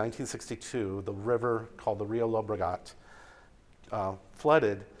Barcelona in 1962, the river called the Rio Llobregat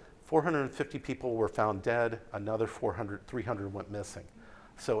flooded. 450 people were found dead, another 300 went missing.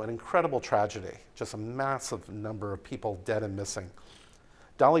 So an incredible tragedy, just a massive number of people dead and missing.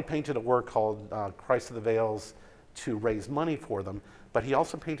 Dalí painted a work called Christ of the Veils to raise money for them, but he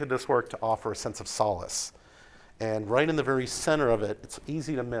also painted this work to offer a sense of solace. And right in the very center of it, it's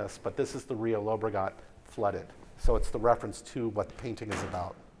easy to miss, but this is the Rio Llobregat flooded. So it's the reference to what the painting is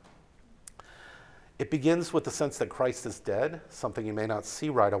about. It begins with the sense that Christ is dead, something you may not see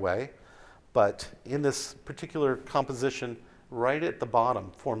right away, but in this particular composition, right at the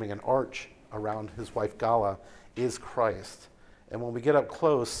bottom, forming an arch around his wife Gala, is Christ. And when we get up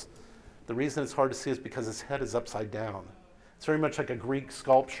close, the reason it's hard to see is because his head is upside down. It's very much like a Greek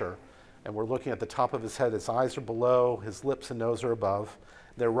sculpture, and we're looking at the top of his head. His eyes are below, his lips and nose are above.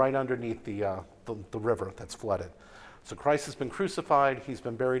 They're right underneath the river that's flooded. So Christ has been crucified, he's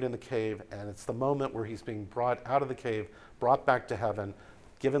been buried in the cave, and it's the moment where he's being brought out of the cave, brought back to heaven,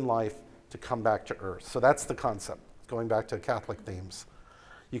 given life to come back to earth. So that's the concept. going back to Catholic themes.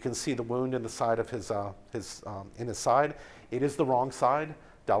 You can see the wound in the side of his side. It is the wrong side.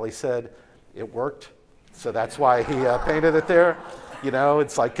 Dalí said it worked, so that's why he painted it there. You know,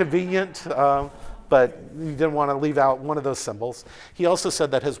 it's like convenient, but he didn't want to leave out one of those symbols. He also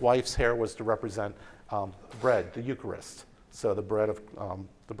said that his wife's hair was to represent bread, the Eucharist, so the bread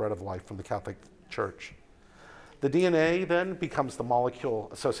of life from the Catholic Church. The DNA then becomes the molecule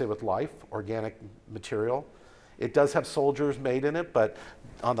associated with life, organic material. It does have soldiers made in it, but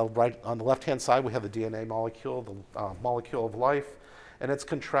on the left-hand side, we have the DNA molecule, the molecule of life, and it's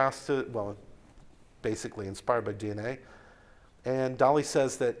contrasted, well, basically inspired by DNA. And Dalí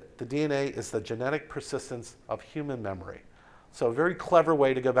says that the DNA is the genetic persistence of human memory. So a very clever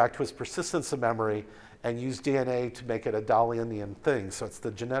way to go back to his persistence of memory and use DNA to make it a Dalian thing. So it's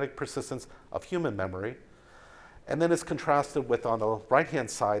the genetic persistence of human memory. And then it's contrasted with, on the right-hand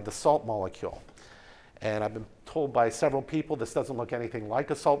side, the salt molecule. And I've been told by several people this doesn't look anything like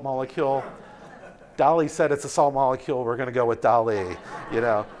a salt molecule. Dalí said it's a salt molecule, we're going to go with Dalí. You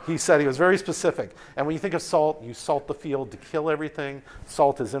know, he said he was very specific. And when you think of salt, you salt the field to kill everything.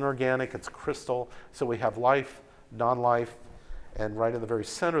 Salt is inorganic, it's crystal. So we have life, non-life, and right in the very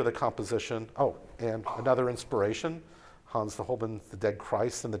center of the composition, oh, and another inspiration. Hans the Holbein, the dead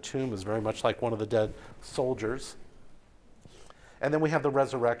Christ in the tomb is very much like one of the dead soldiers. And then we have the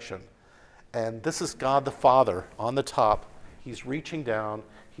resurrection. And this is God the Father on the top. He's reaching down.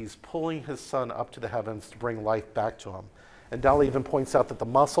 He's pulling his son up to the heavens to bring life back to him. And Dalí even points out that the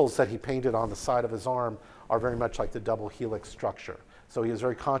muscles that he painted on the side of his arm are very much like the double helix structure. So he is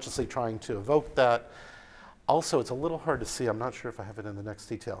very consciously trying to evoke that. Also, it's a little hard to see. I'm not sure if I have it in the next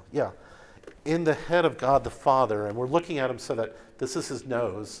detail. Yeah. In the head of God the Father, and we're looking at him so that this is his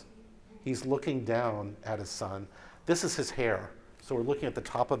nose. He's looking down at his son. This is his hair. So we're looking at the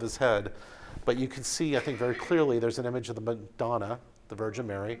top of his head. But you can see, I think very clearly, there's an image of the Madonna, the Virgin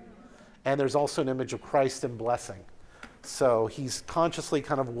Mary, and there's also an image of Christ in blessing. So he's consciously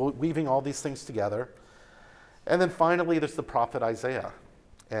kind of weaving all these things together. And then finally, there's the prophet Isaiah.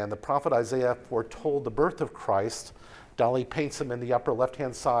 And the prophet Isaiah foretold the birth of Christ. Dalí paints him in the upper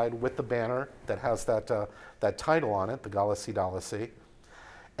left-hand side with the banner that has that title on it, the Gallici Dalí.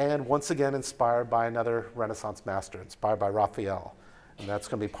 And once again, inspired by another Renaissance master, inspired by Raphael. And that's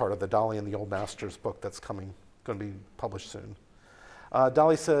going to be part of the Dalí and the Old Masters book that's going to be published soon.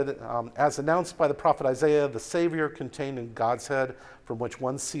 Dalí said, as announced by the prophet Isaiah, the Savior contained in God's head, from which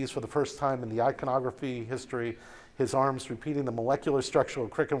one sees for the first time in the iconography history, his arms repeating the molecular structure of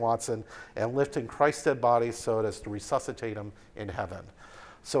Crick and Watson and lifting Christ's dead body so as to resuscitate him in heaven.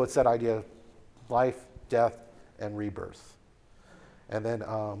 So it's that idea of life, death, and rebirth. And then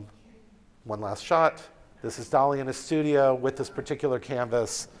one last shot. This is Dalí in his studio with this particular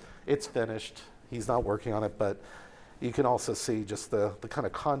canvas. It's finished. He's not working on it, but you can also see just the kind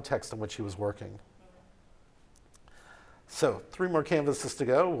of context in which he was working. So 3 more canvases to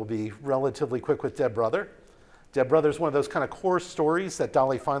go. We'll be relatively quick with Dead Brother. Dead Brother is one of those kind of core stories that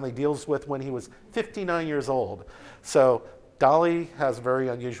Dalí finally deals with when he was 59 years old. So Dalí has a very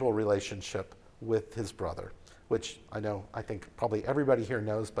unusual relationship with his brother, which I think probably everybody here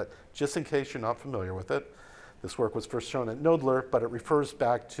knows, but just in case you're not familiar with it, this work was first shown at Knoedler, but it refers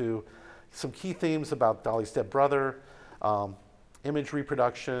back to some key themes about Dalí's dead brother, image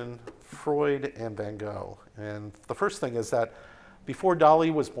reproduction, Freud, and Van Gogh. And the first thing is that before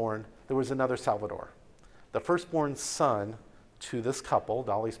Dalí was born, there was another Salvador. The firstborn son to this couple,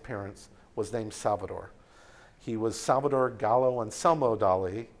 Dalí's parents, was named Salvador. He was Salvador Gallo Anselmo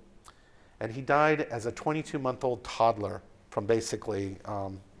Dalí, and he died as a 22-month-old toddler from basically,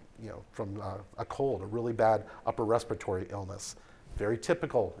 from a cold, a really bad upper respiratory illness. Very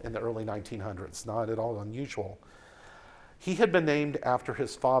typical in the early 1900s, not at all unusual. He had been named after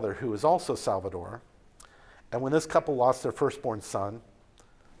his father, who was also Salvador. And when this couple lost their firstborn son,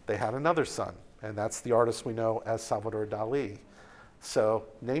 they had another son, and that's the artist we know as Salvador Dalí. So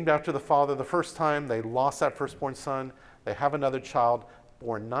named after the father the first time, they lost that firstborn son. They have another child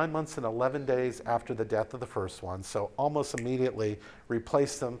born 9 months and 11 days after the death of the first one. So almost immediately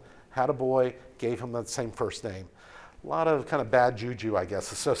replaced him, had a boy, gave him the same first name. A lot of kind of bad juju, I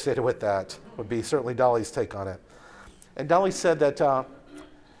guess, associated with that would be certainly Dalí's take on it. And Dalí said that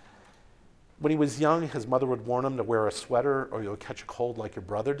when he was young, his mother would warn him to wear a sweater or you'll catch a cold like your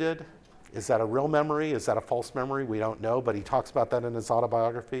brother did. Is that a real memory? Is that a false memory? We don't know, but he talks about that in his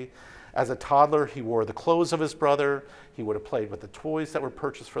autobiography. As a toddler, he wore the clothes of his brother. He would have played with the toys that were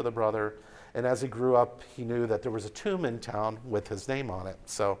purchased for the brother. And as he grew up, he knew that there was a tomb in town with his name on it.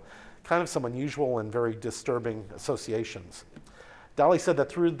 So kind of some unusual and very disturbing associations. Dalí said that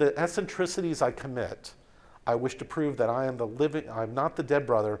through the eccentricities I commit, I wish to prove that I'm not the dead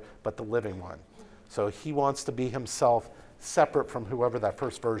brother, but the living one. So he wants to be himself separate from whoever that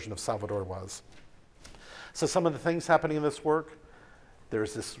first version of Salvador was. So some of the things happening in this work,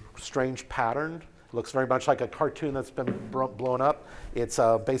 there's this strange pattern. It looks very much like a cartoon that's been blown up. It's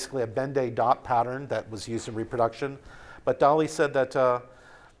basically a Ben-Day dot pattern that was used in reproduction. But Dalí said that,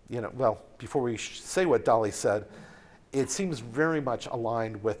 well, before we say what Dalí said, it seems very much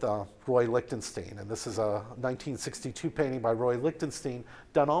aligned with Roy Lichtenstein. And this is a 1962 painting by Roy Lichtenstein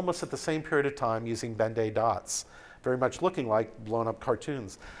done almost at the same period of time using Ben-Day dots, very much looking like blown up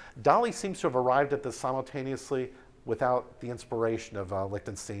cartoons. Dalí seems to have arrived at this simultaneously without the inspiration of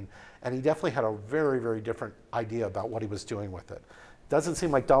Lichtenstein. And he definitely had a very, very different idea about what he was doing with it. Doesn't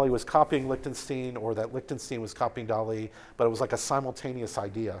seem like Dalí was copying Lichtenstein or that Lichtenstein was copying Dalí, but it was like a simultaneous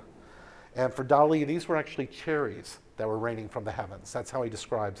idea. And for Dalí, these were actually cherries that were raining from the heavens. That's how he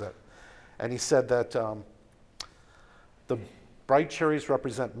describes it. And he said that the bright cherries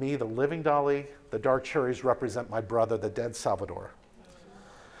represent me, the living Dalí. The dark cherries represent my brother, the dead Salvador.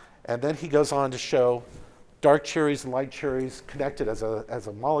 And then he goes on to show dark cherries and light cherries connected as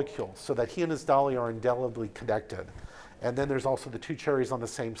a molecule, so that he and his Dalí are indelibly connected. And then there's also the two cherries on the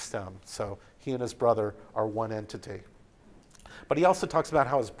same stem. So he and his brother are one entity. But he also talks about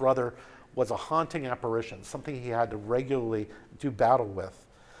how his brother was a haunting apparition, something he had to regularly do battle with.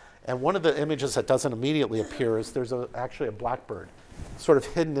 And one of the images that doesn't immediately appear is there's actually a blackbird sort of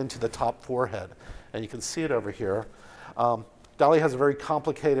hidden into the top forehead. And you can see it over here. Dalí has a very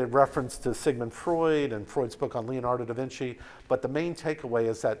complicated reference to Sigmund Freud and Freud's book on Leonardo da Vinci. But the main takeaway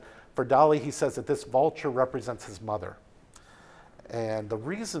is that for Dalí, he says that this vulture represents his mother. And the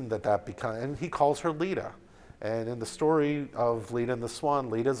reason that and he calls her Leda. And in the story of Leda and the Swan,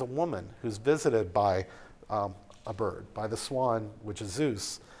 Leda is a woman who's visited by a bird, by the swan, which is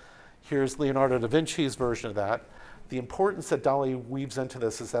Zeus. Here's Leonardo da Vinci's version of that. The importance that Dalí weaves into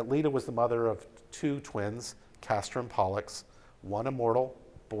this is that Leda was the mother of two twins, Castor and Pollux, one immortal,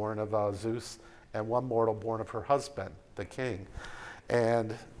 born of Zeus, and one mortal, born of her husband, the king.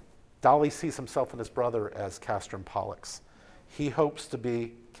 And Dalí sees himself and his brother as Castor and Pollux. He hopes to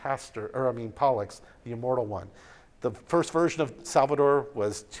be Pollux, the immortal one. The first version of Salvador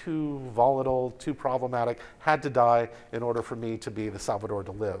was too volatile, too problematic, had to die in order for me to be the Salvador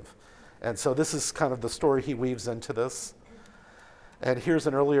to live. And so this is kind of the story he weaves into this. And here's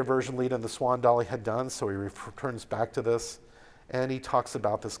an earlier version Leda and the Swan Dalí had done, so he returns back to this. And he talks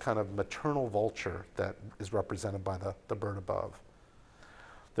about this kind of maternal vulture that is represented by the bird above.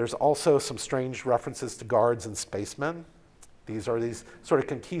 There's also some strange references to guards and spacemen. These are these sort of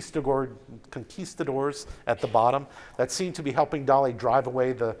conquistadors at the bottom that seem to be helping Dalí drive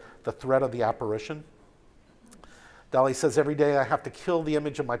away the threat of the apparition. Dalí says, every day I have to kill the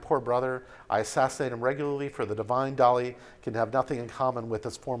image of my poor brother. I assassinate him regularly, for the divine Dalí can have nothing in common with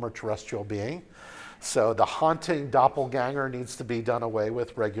his former terrestrial being. So the haunting doppelganger needs to be done away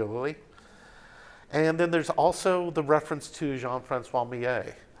with regularly. And then there's also the reference to Jean-Francois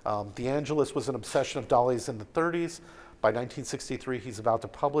Millet. The Angelus was an obsession of Dalí's in the 30s. By 1963, he's about to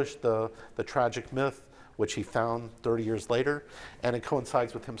publish the tragic myth, which he found 30 years later, and it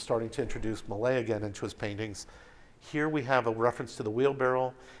coincides with him starting to introduce Millet again into his paintings. Here we have a reference to the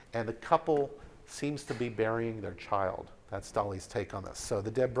wheelbarrow, and the couple seems to be burying their child. That's Dalí's take on this. So the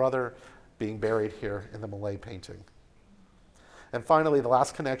dead brother being buried here in the Millet painting. And finally, the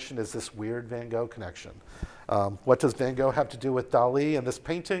last connection is this weird Van Gogh connection. What does Van Gogh have to do with Dalí in this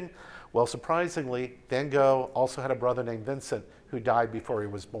painting? Well, surprisingly, Van Gogh also had a brother named Vincent who died before he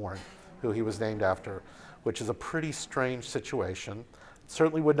was born, who he was named after, which is a pretty strange situation.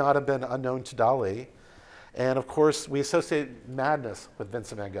 Certainly would not have been unknown to Dalí. And of course, we associate madness with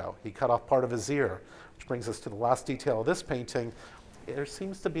Vincent van Gogh. He cut off part of his ear, which brings us to the last detail of this painting. There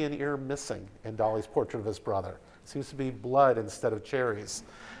seems to be an ear missing in Dalí's portrait of his brother. It seems to be blood instead of cherries.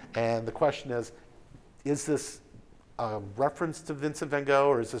 And the question is this a reference to Vincent van Gogh,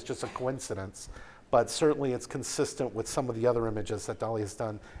 or is this just a coincidence? But certainly it's consistent with some of the other images that Dalí has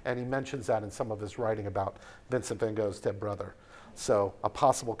done, and he mentions that in some of his writing about Vincent van Gogh's dead brother. So a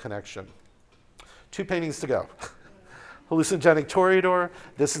possible connection. 2 paintings to go. Hallucinogenic Curator.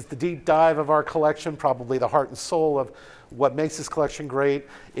 This is the deep dive of our collection, probably the heart and soul of what makes this collection great.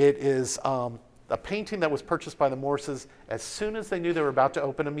 It is a painting that was purchased by the Morses as soon as they knew they were about to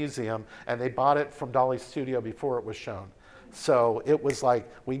open a museum, and they bought it from Dalí's studio before it was shown. So it was like,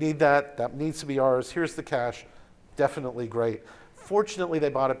 we need that, that needs to be ours, here's the cash, definitely great. Fortunately, they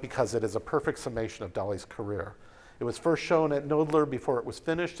bought it because it is a perfect summation of Dalí's career. It was first shown at Knoedler before it was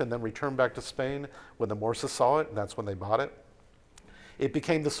finished, and then returned back to Spain when the Morses saw it, and that's when they bought it. It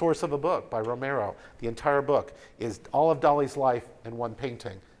became the source of a book by Romero. The entire book is all of Dalí's life in one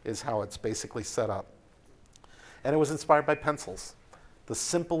painting, is how it's basically set up. And it was inspired by pencils. The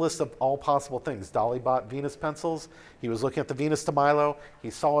simplest of all possible things. Dalí bought Venus pencils. He was looking at the Venus de Milo. He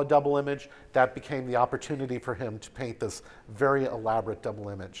saw a double image. That became the opportunity for him to paint this very elaborate double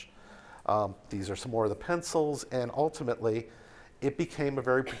image. These are some more of the pencils, and ultimately, it became a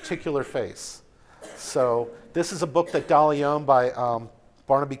very particular face. So this is a book that Dalí owned by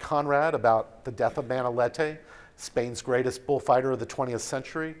Barnaby Conrad about the death of Manolete, Spain's greatest bullfighter of the 20th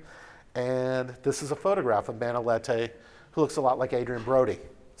century. And this is a photograph of Manolete, who looks a lot like Adrian Brody.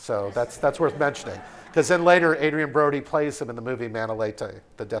 So that's worth mentioning. Because then later, Adrian Brody plays him in the movie Manolete,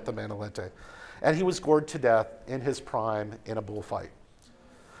 The Death of Manolete. And he was gored to death in his prime in a bullfight.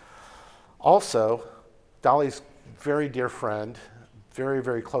 Also, Dalí's very dear friend, very,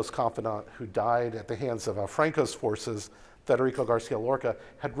 very close confidant who died at the hands of Franco's forces, Federico Garcia Lorca,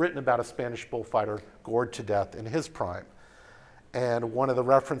 had written about a Spanish bullfighter gored to death in his prime. And one of the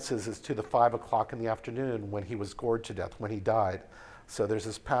references is to the 5 o'clock in the afternoon when he was gored to death, when he died. So there's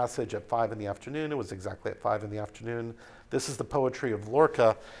this passage at 5 in the afternoon. It was exactly at 5 in the afternoon. This is the poetry of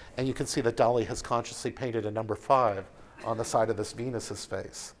Lorca, and you can see that Dalí has consciously painted a number 5 on the side of this Venus's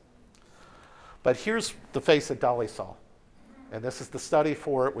face. But here's the face that Dalí saw. And this is the study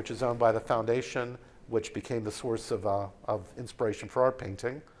for it, which is owned by the foundation, which became the source of inspiration for our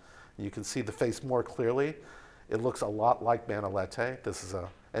painting. You can see the face more clearly. It looks a lot like Manolete. This is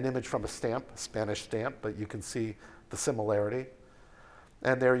an image from a stamp, a Spanish stamp, but you can see the similarity.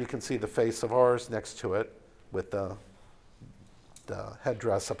 And there you can see the face of ours next to it with the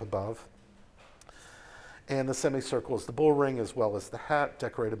headdress up above. And the semicircle is the bull ring as well as the hat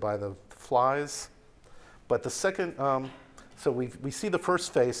decorated by the flies. But the second, so we see the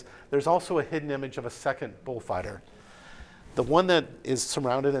first face. There's also a hidden image of a second bullfighter. The one that is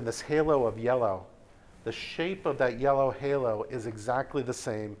surrounded in this halo of yellow, the shape of that yellow halo is exactly the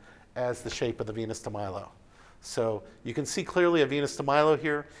same as the shape of the Venus de Milo. So you can see clearly a Venus de Milo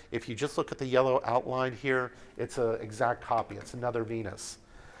here. If you just look at the yellow outline here, it's an exact copy. It's another Venus.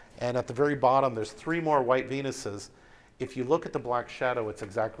 And at the very bottom, there's 3 more white Venuses. If you look at the black shadow, it's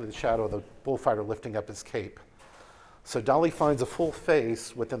exactly the shadow of the bullfighter lifting up his cape. So Dalí finds a full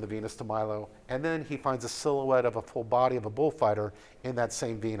face within the Venus de Milo, and then he finds a silhouette of a full body of a bullfighter in that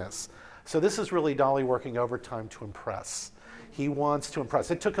same Venus. So this is really Dalí working overtime to impress. He wants to impress.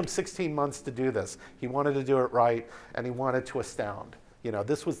 It took him 16 months to do this. He wanted to do it right, and he wanted to astound. You know,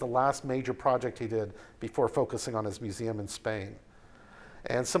 this was the last major project he did before focusing on his museum in Spain.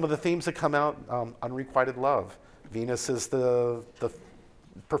 And some of the themes that come out, unrequited love. Venus is the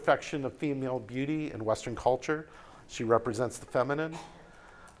perfection of female beauty in Western culture. She represents the feminine.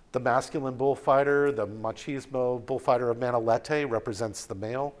 The masculine bullfighter, the machismo bullfighter of Manolete, represents the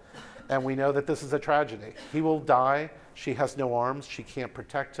male. And we know that this is a tragedy. He will die. She has no arms. She can't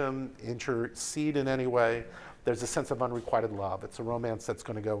protect him, intercede in any way. There's a sense of unrequited love. It's a romance that's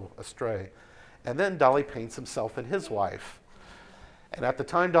going to go astray. And then Dalí paints himself and his wife. And at the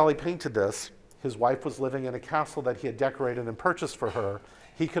time Dalí painted this, his wife was living in a castle that he had decorated and purchased for her.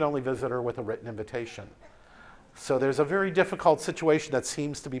 He could only visit her with a written invitation. So there's a very difficult situation that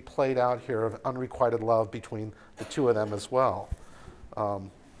seems to be played out here of unrequited love between the two of them as well.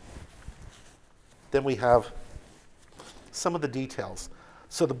 Then we have some of the details.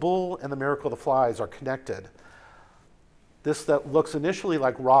 So the bull and the miracle of the flies are connected. This that looks initially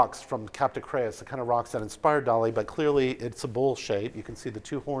like rocks from Cap de Creus, the kind of rocks that inspired Dalí, but clearly it's a bull shape. You can see the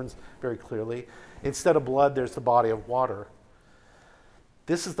 2 horns very clearly. Instead of blood, there's the body of water.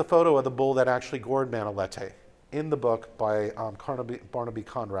 This is the photo of the bull that actually gored Manolete in the book by Barnaby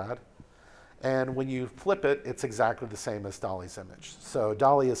Conrad. And when you flip it, it's exactly the same as Dalí's image. So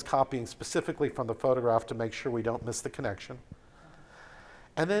Dalí is copying specifically from the photograph to make sure we don't miss the connection.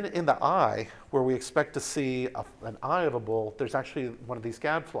 And then in the eye, where we expect to see an eye of a bull, there's actually one of these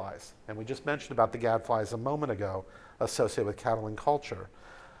gadflies. And we just mentioned about the gadflies a moment ago associated with Catalan culture.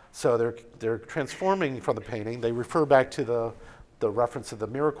 So they're transforming from the painting. They refer back to the reference of the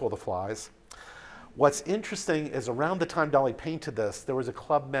miracle of the flies. What's interesting is around the time Dalí painted this, there was a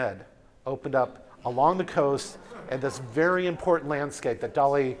Club Med opened up along the coast and this very important landscape that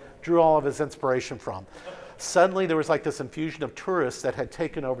Dalí drew all of his inspiration from. Suddenly there was like this infusion of tourists that had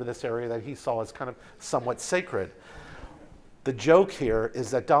taken over this area that he saw as kind of somewhat sacred. The joke here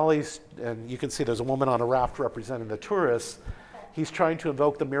is that Dalí's, and you can see there's a woman on a raft representing the tourists, he's trying to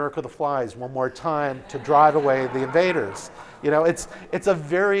invoke the miracle of the flies one more time to drive away the invaders. You know, it's a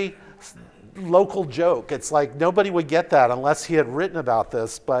very local joke. It's like nobody would get that unless he had written about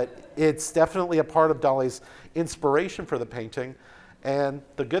this, but it's definitely a part of Dalí's inspiration for the painting. And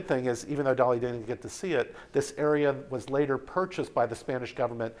the good thing is, even though Dalí didn't get to see it, this area was later purchased by the Spanish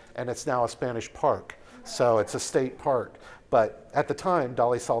government, and it's now a Spanish park. So it's a state park. But at the time,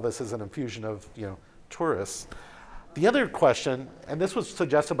 Dalí saw this as an infusion of, tourists. The other question, and this was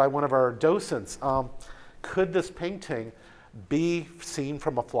suggested by one of our docents, could this painting be seen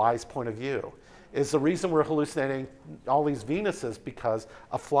from a fly's point of view? Is the reason we're hallucinating all these Venuses because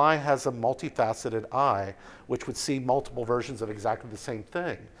a fly has a multifaceted eye, which would see multiple versions of exactly the same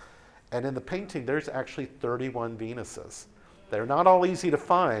thing. And in the painting, there's actually 31 Venuses. They're not all easy to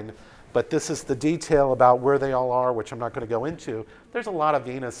find, but this is the detail about where they all are, which I'm not going to go into. There's a lot of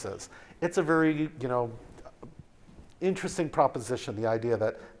Venuses. It's a very, interesting proposition, the idea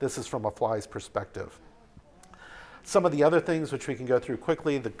that this is from a fly's perspective. Some of the other things which we can go through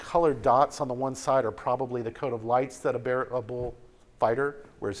quickly, the colored dots on the one side are probably the coat of lights that a bull fighter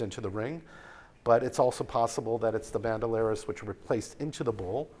wears into the ring, but it's also possible that it's the bandoleros which were placed into the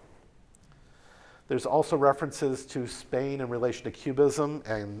bull. There's also references to Spain in relation to Cubism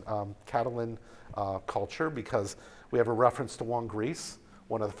and Catalan culture, because we have a reference to Juan Gris,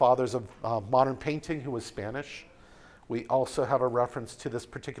 one of the fathers of modern painting, who was Spanish. We also have a reference to this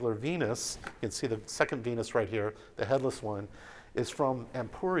particular Venus. You can see the second Venus right here, the headless one, is from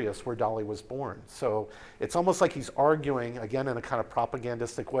Empúries, where Dalí was born. So it's almost like he's arguing, again in a kind of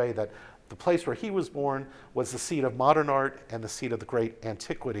propagandistic way, that the place where he was born was the seat of modern art and the seat of the great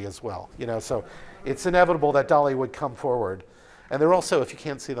antiquity as well. So it's inevitable that Dalí would come forward. And they're also, if you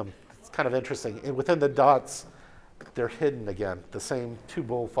can't see them, it's kind of interesting. Within the dots, they're hidden again, the same two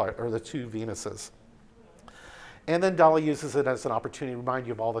the two Venuses. And then Dalí uses it as an opportunity to remind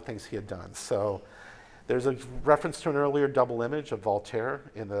you of all the things he had done. So there's a reference to an earlier double image of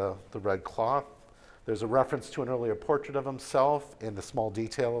Voltaire in the red cloth. There's a reference to an earlier portrait of himself in the small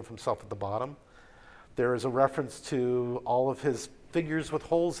detail of himself at the bottom. There is a reference to all of his figures with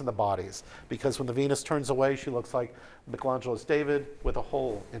holes in the bodies, because when the Venus turns away, she looks like Michelangelo's David with a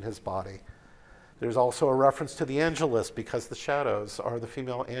hole in his body. There's also a reference to the Angelus, because the shadows are the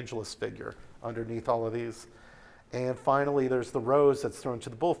female Angelus figure underneath all of these. And finally, there's the rose that's thrown to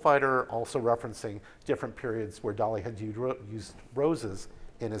the bullfighter, also referencing different periods where Dalí had used roses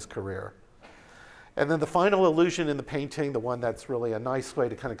in his career. And then the final illusion in the painting, the one that's really a nice way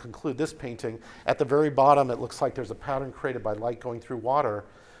to kind of conclude this painting, at the very bottom it looks like there's a pattern created by light going through water,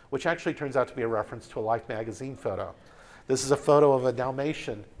 which actually turns out to be a reference to a Life magazine photo. This is a photo of a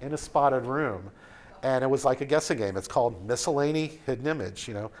Dalmatian in a spotted room, and it was like a guessing game. It's called Miscellany Hidden Image,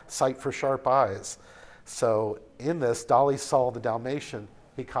 sight for sharp eyes. So in this, Dalí saw the Dalmatian,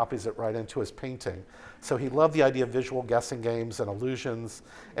 he copies it right into his painting. So he loved the idea of visual guessing games and illusions,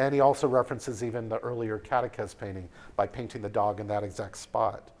 and he also references even the earlier Catechist painting by painting the dog in that exact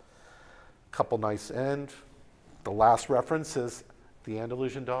spot. Couple nice end. The last reference is the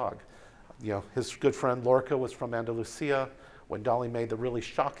Andalusian dog. His good friend Lorca was from Andalusia. When Dalí made the really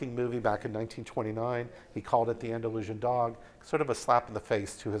shocking movie back in 1929, he called it the Andalusian dog, sort of a slap in the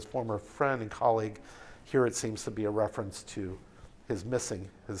face to his former friend and colleague. Here it seems to be a reference to his missing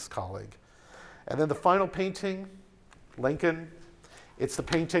his colleague. And then the final painting, Lincoln. It's the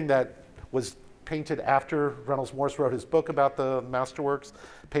painting that was painted after Reynolds Morse wrote his book about the Masterworks,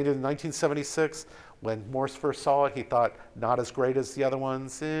 painted in 1976. When Morse first saw it, he thought, not as great as the other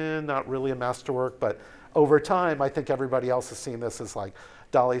ones, not really a masterwork, but over time, I think everybody else has seen this as like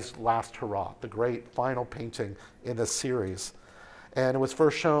Dalí's last hurrah, the great final painting in this series. And it was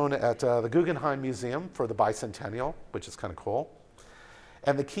first shown at the Guggenheim Museum for the bicentennial, which is kind of cool.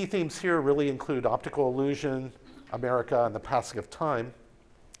 And the key themes here really include optical illusion, America, and the passing of time.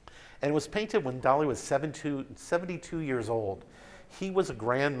 And it was painted when Dalí was 72 years old. He was a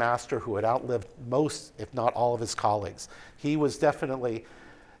grand master who had outlived most, if not all, of his colleagues. He was definitely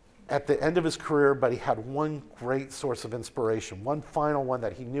at the end of his career, but he had one great source of inspiration, one final one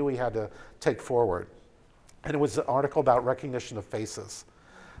that he knew he had to take forward. And it was an article about recognition of faces.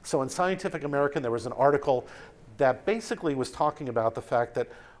 So in Scientific American, there was an article that basically was talking about the fact that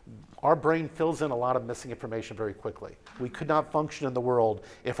our brain fills in a lot of missing information very quickly. We could not function in the world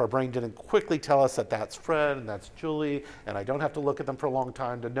if our brain didn't quickly tell us that that's Fred and that's Julie, and I don't have to look at them for a long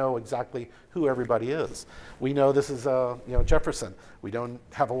time to know exactly who everybody is. We know this is Jefferson. We don't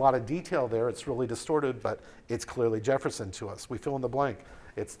have a lot of detail there. It's really distorted, but it's clearly Jefferson to us. We fill in the blank.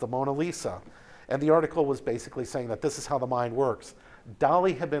 It's the Mona Lisa. And the article was basically saying that this is how the mind works.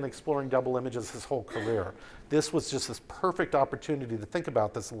 Dalí had been exploring double images his whole career. This was just this perfect opportunity to think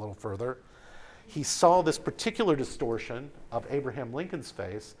about this a little further. He saw this particular distortion of Abraham Lincoln's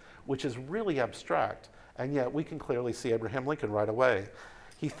face, which is really abstract, and yet we can clearly see Abraham Lincoln right away.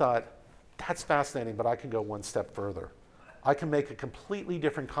 He thought, that's fascinating, but I can go one step further. I can make a completely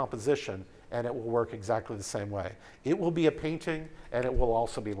different composition and it will work exactly the same way. It will be a painting and it will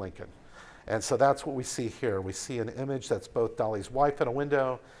also be Lincoln. And so that's what we see here. We see an image that's both Dalí's wife at a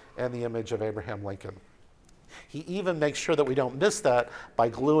window and the image of Abraham Lincoln. He even makes sure that we don't miss that by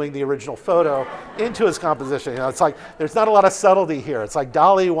gluing the original photo into his composition. You know, it's like there's not a lot of subtlety here. It's like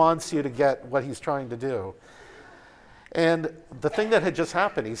Dalí wants you to get what he's trying to do. And the thing that had just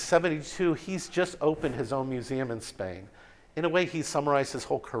happened, he's 72, he's just opened his own museum in Spain. In a way, he's summarized his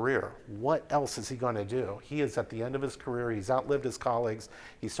whole career. What else is he going to do? He is at the end of his career. He's outlived his colleagues.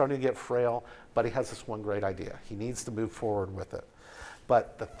 He's starting to get frail, but he has this one great idea. He needs to move forward with it.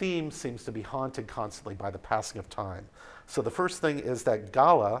 But the theme seems to be haunted constantly by the passing of time. So the first thing is that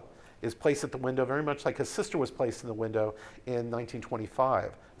Gala is placed at the window very much like his sister was placed in the window in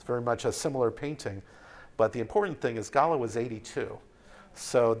 1925. It's very much a similar painting. But the important thing is Gala was 82.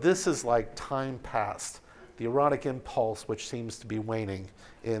 So this is like time past. The erotic impulse, which seems to be waning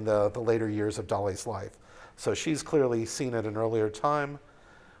in the later years of Dalí's life. So she's clearly seen at an earlier time.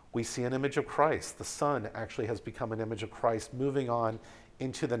 We see an image of Christ. The Son actually has become an image of Christ moving on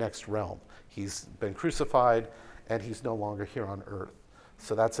into the next realm. He's been crucified and he's no longer here on earth.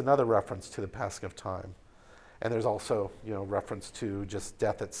 So that's another reference to the passing of time. And there's also, reference to just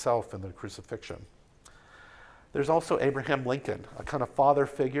death itself in the crucifixion. There's also Abraham Lincoln, a kind of father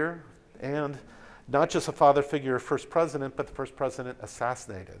figure, and not just a father figure, first president, but the first president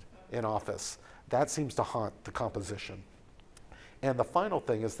assassinated in office. That seems to haunt the composition. And the final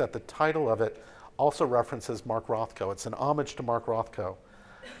thing is that the title of it also references Mark Rothko. It's an homage to Mark Rothko.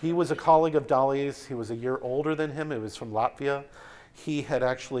 He was a colleague of Dalí's. He was a year older than him. He was from Latvia. He had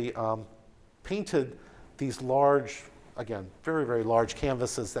actually painted these large, again, very, very large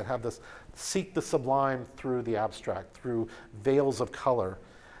canvases that have this seek the sublime through the abstract, through veils of color.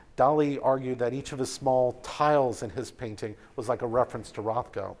 Dalí argued that each of his small tiles in his painting was like a reference to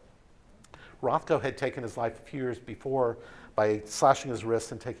Rothko. Rothko had taken his life a few years before by slashing his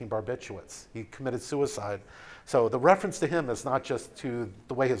wrists and taking barbiturates. He committed suicide. So the reference to him is not just to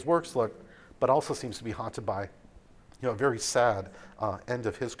the way his works look, but also seems to be haunted by a very sad end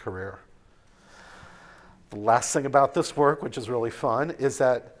of his career. The last thing about this work, which is really fun, is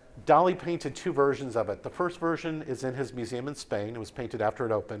that Dalí painted two versions of it. The first version is in his museum in Spain. It was painted after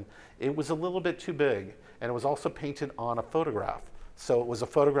it opened. It was a little bit too big, and it was also painted on a photograph. So it was a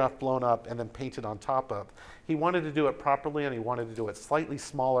photograph blown up and then painted on top of. He wanted to do it properly, and he wanted to do it slightly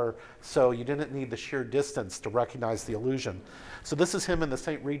smaller so you didn't need the sheer distance to recognize the illusion. So this is him in the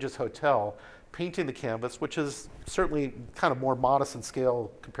St. Regis Hotel painting the canvas, which is certainly kind of more modest in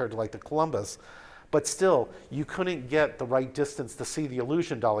scale compared to like the Columbus. But still, you couldn't get the right distance to see the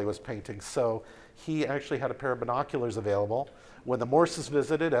illusion Dalí was painting. So he actually had a pair of binoculars available. When the Morses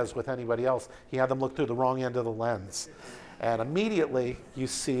visited, as with anybody else, he had them look through the wrong end of the lens. And immediately, you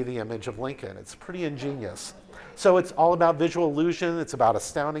see the image of Lincoln. It's pretty ingenious. So it's all about visual illusion. It's about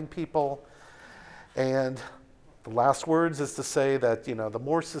astounding people. And the last words is to say that, the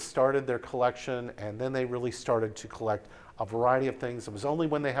Morses started their collection, and then they really started to collect a variety of things. It was only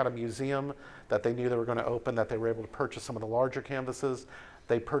when they had a museum that they knew they were going to open that they were able to purchase some of the larger canvases.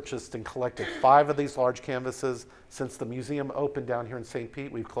 They purchased and collected 5 of these large canvases. Since the museum opened down here in St.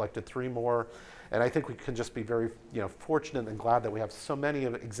 Pete, we've collected 3 more. And I think we can just be very fortunate and glad that we have so many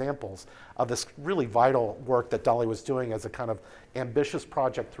examples of this really vital work that Dalí was doing as a kind of ambitious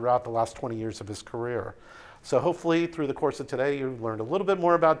project throughout the last 20 years of his career. So hopefully through the course of today, you learned a little bit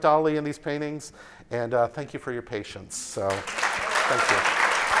more about Dalí and these paintings. And thank you for your patience. So thank you.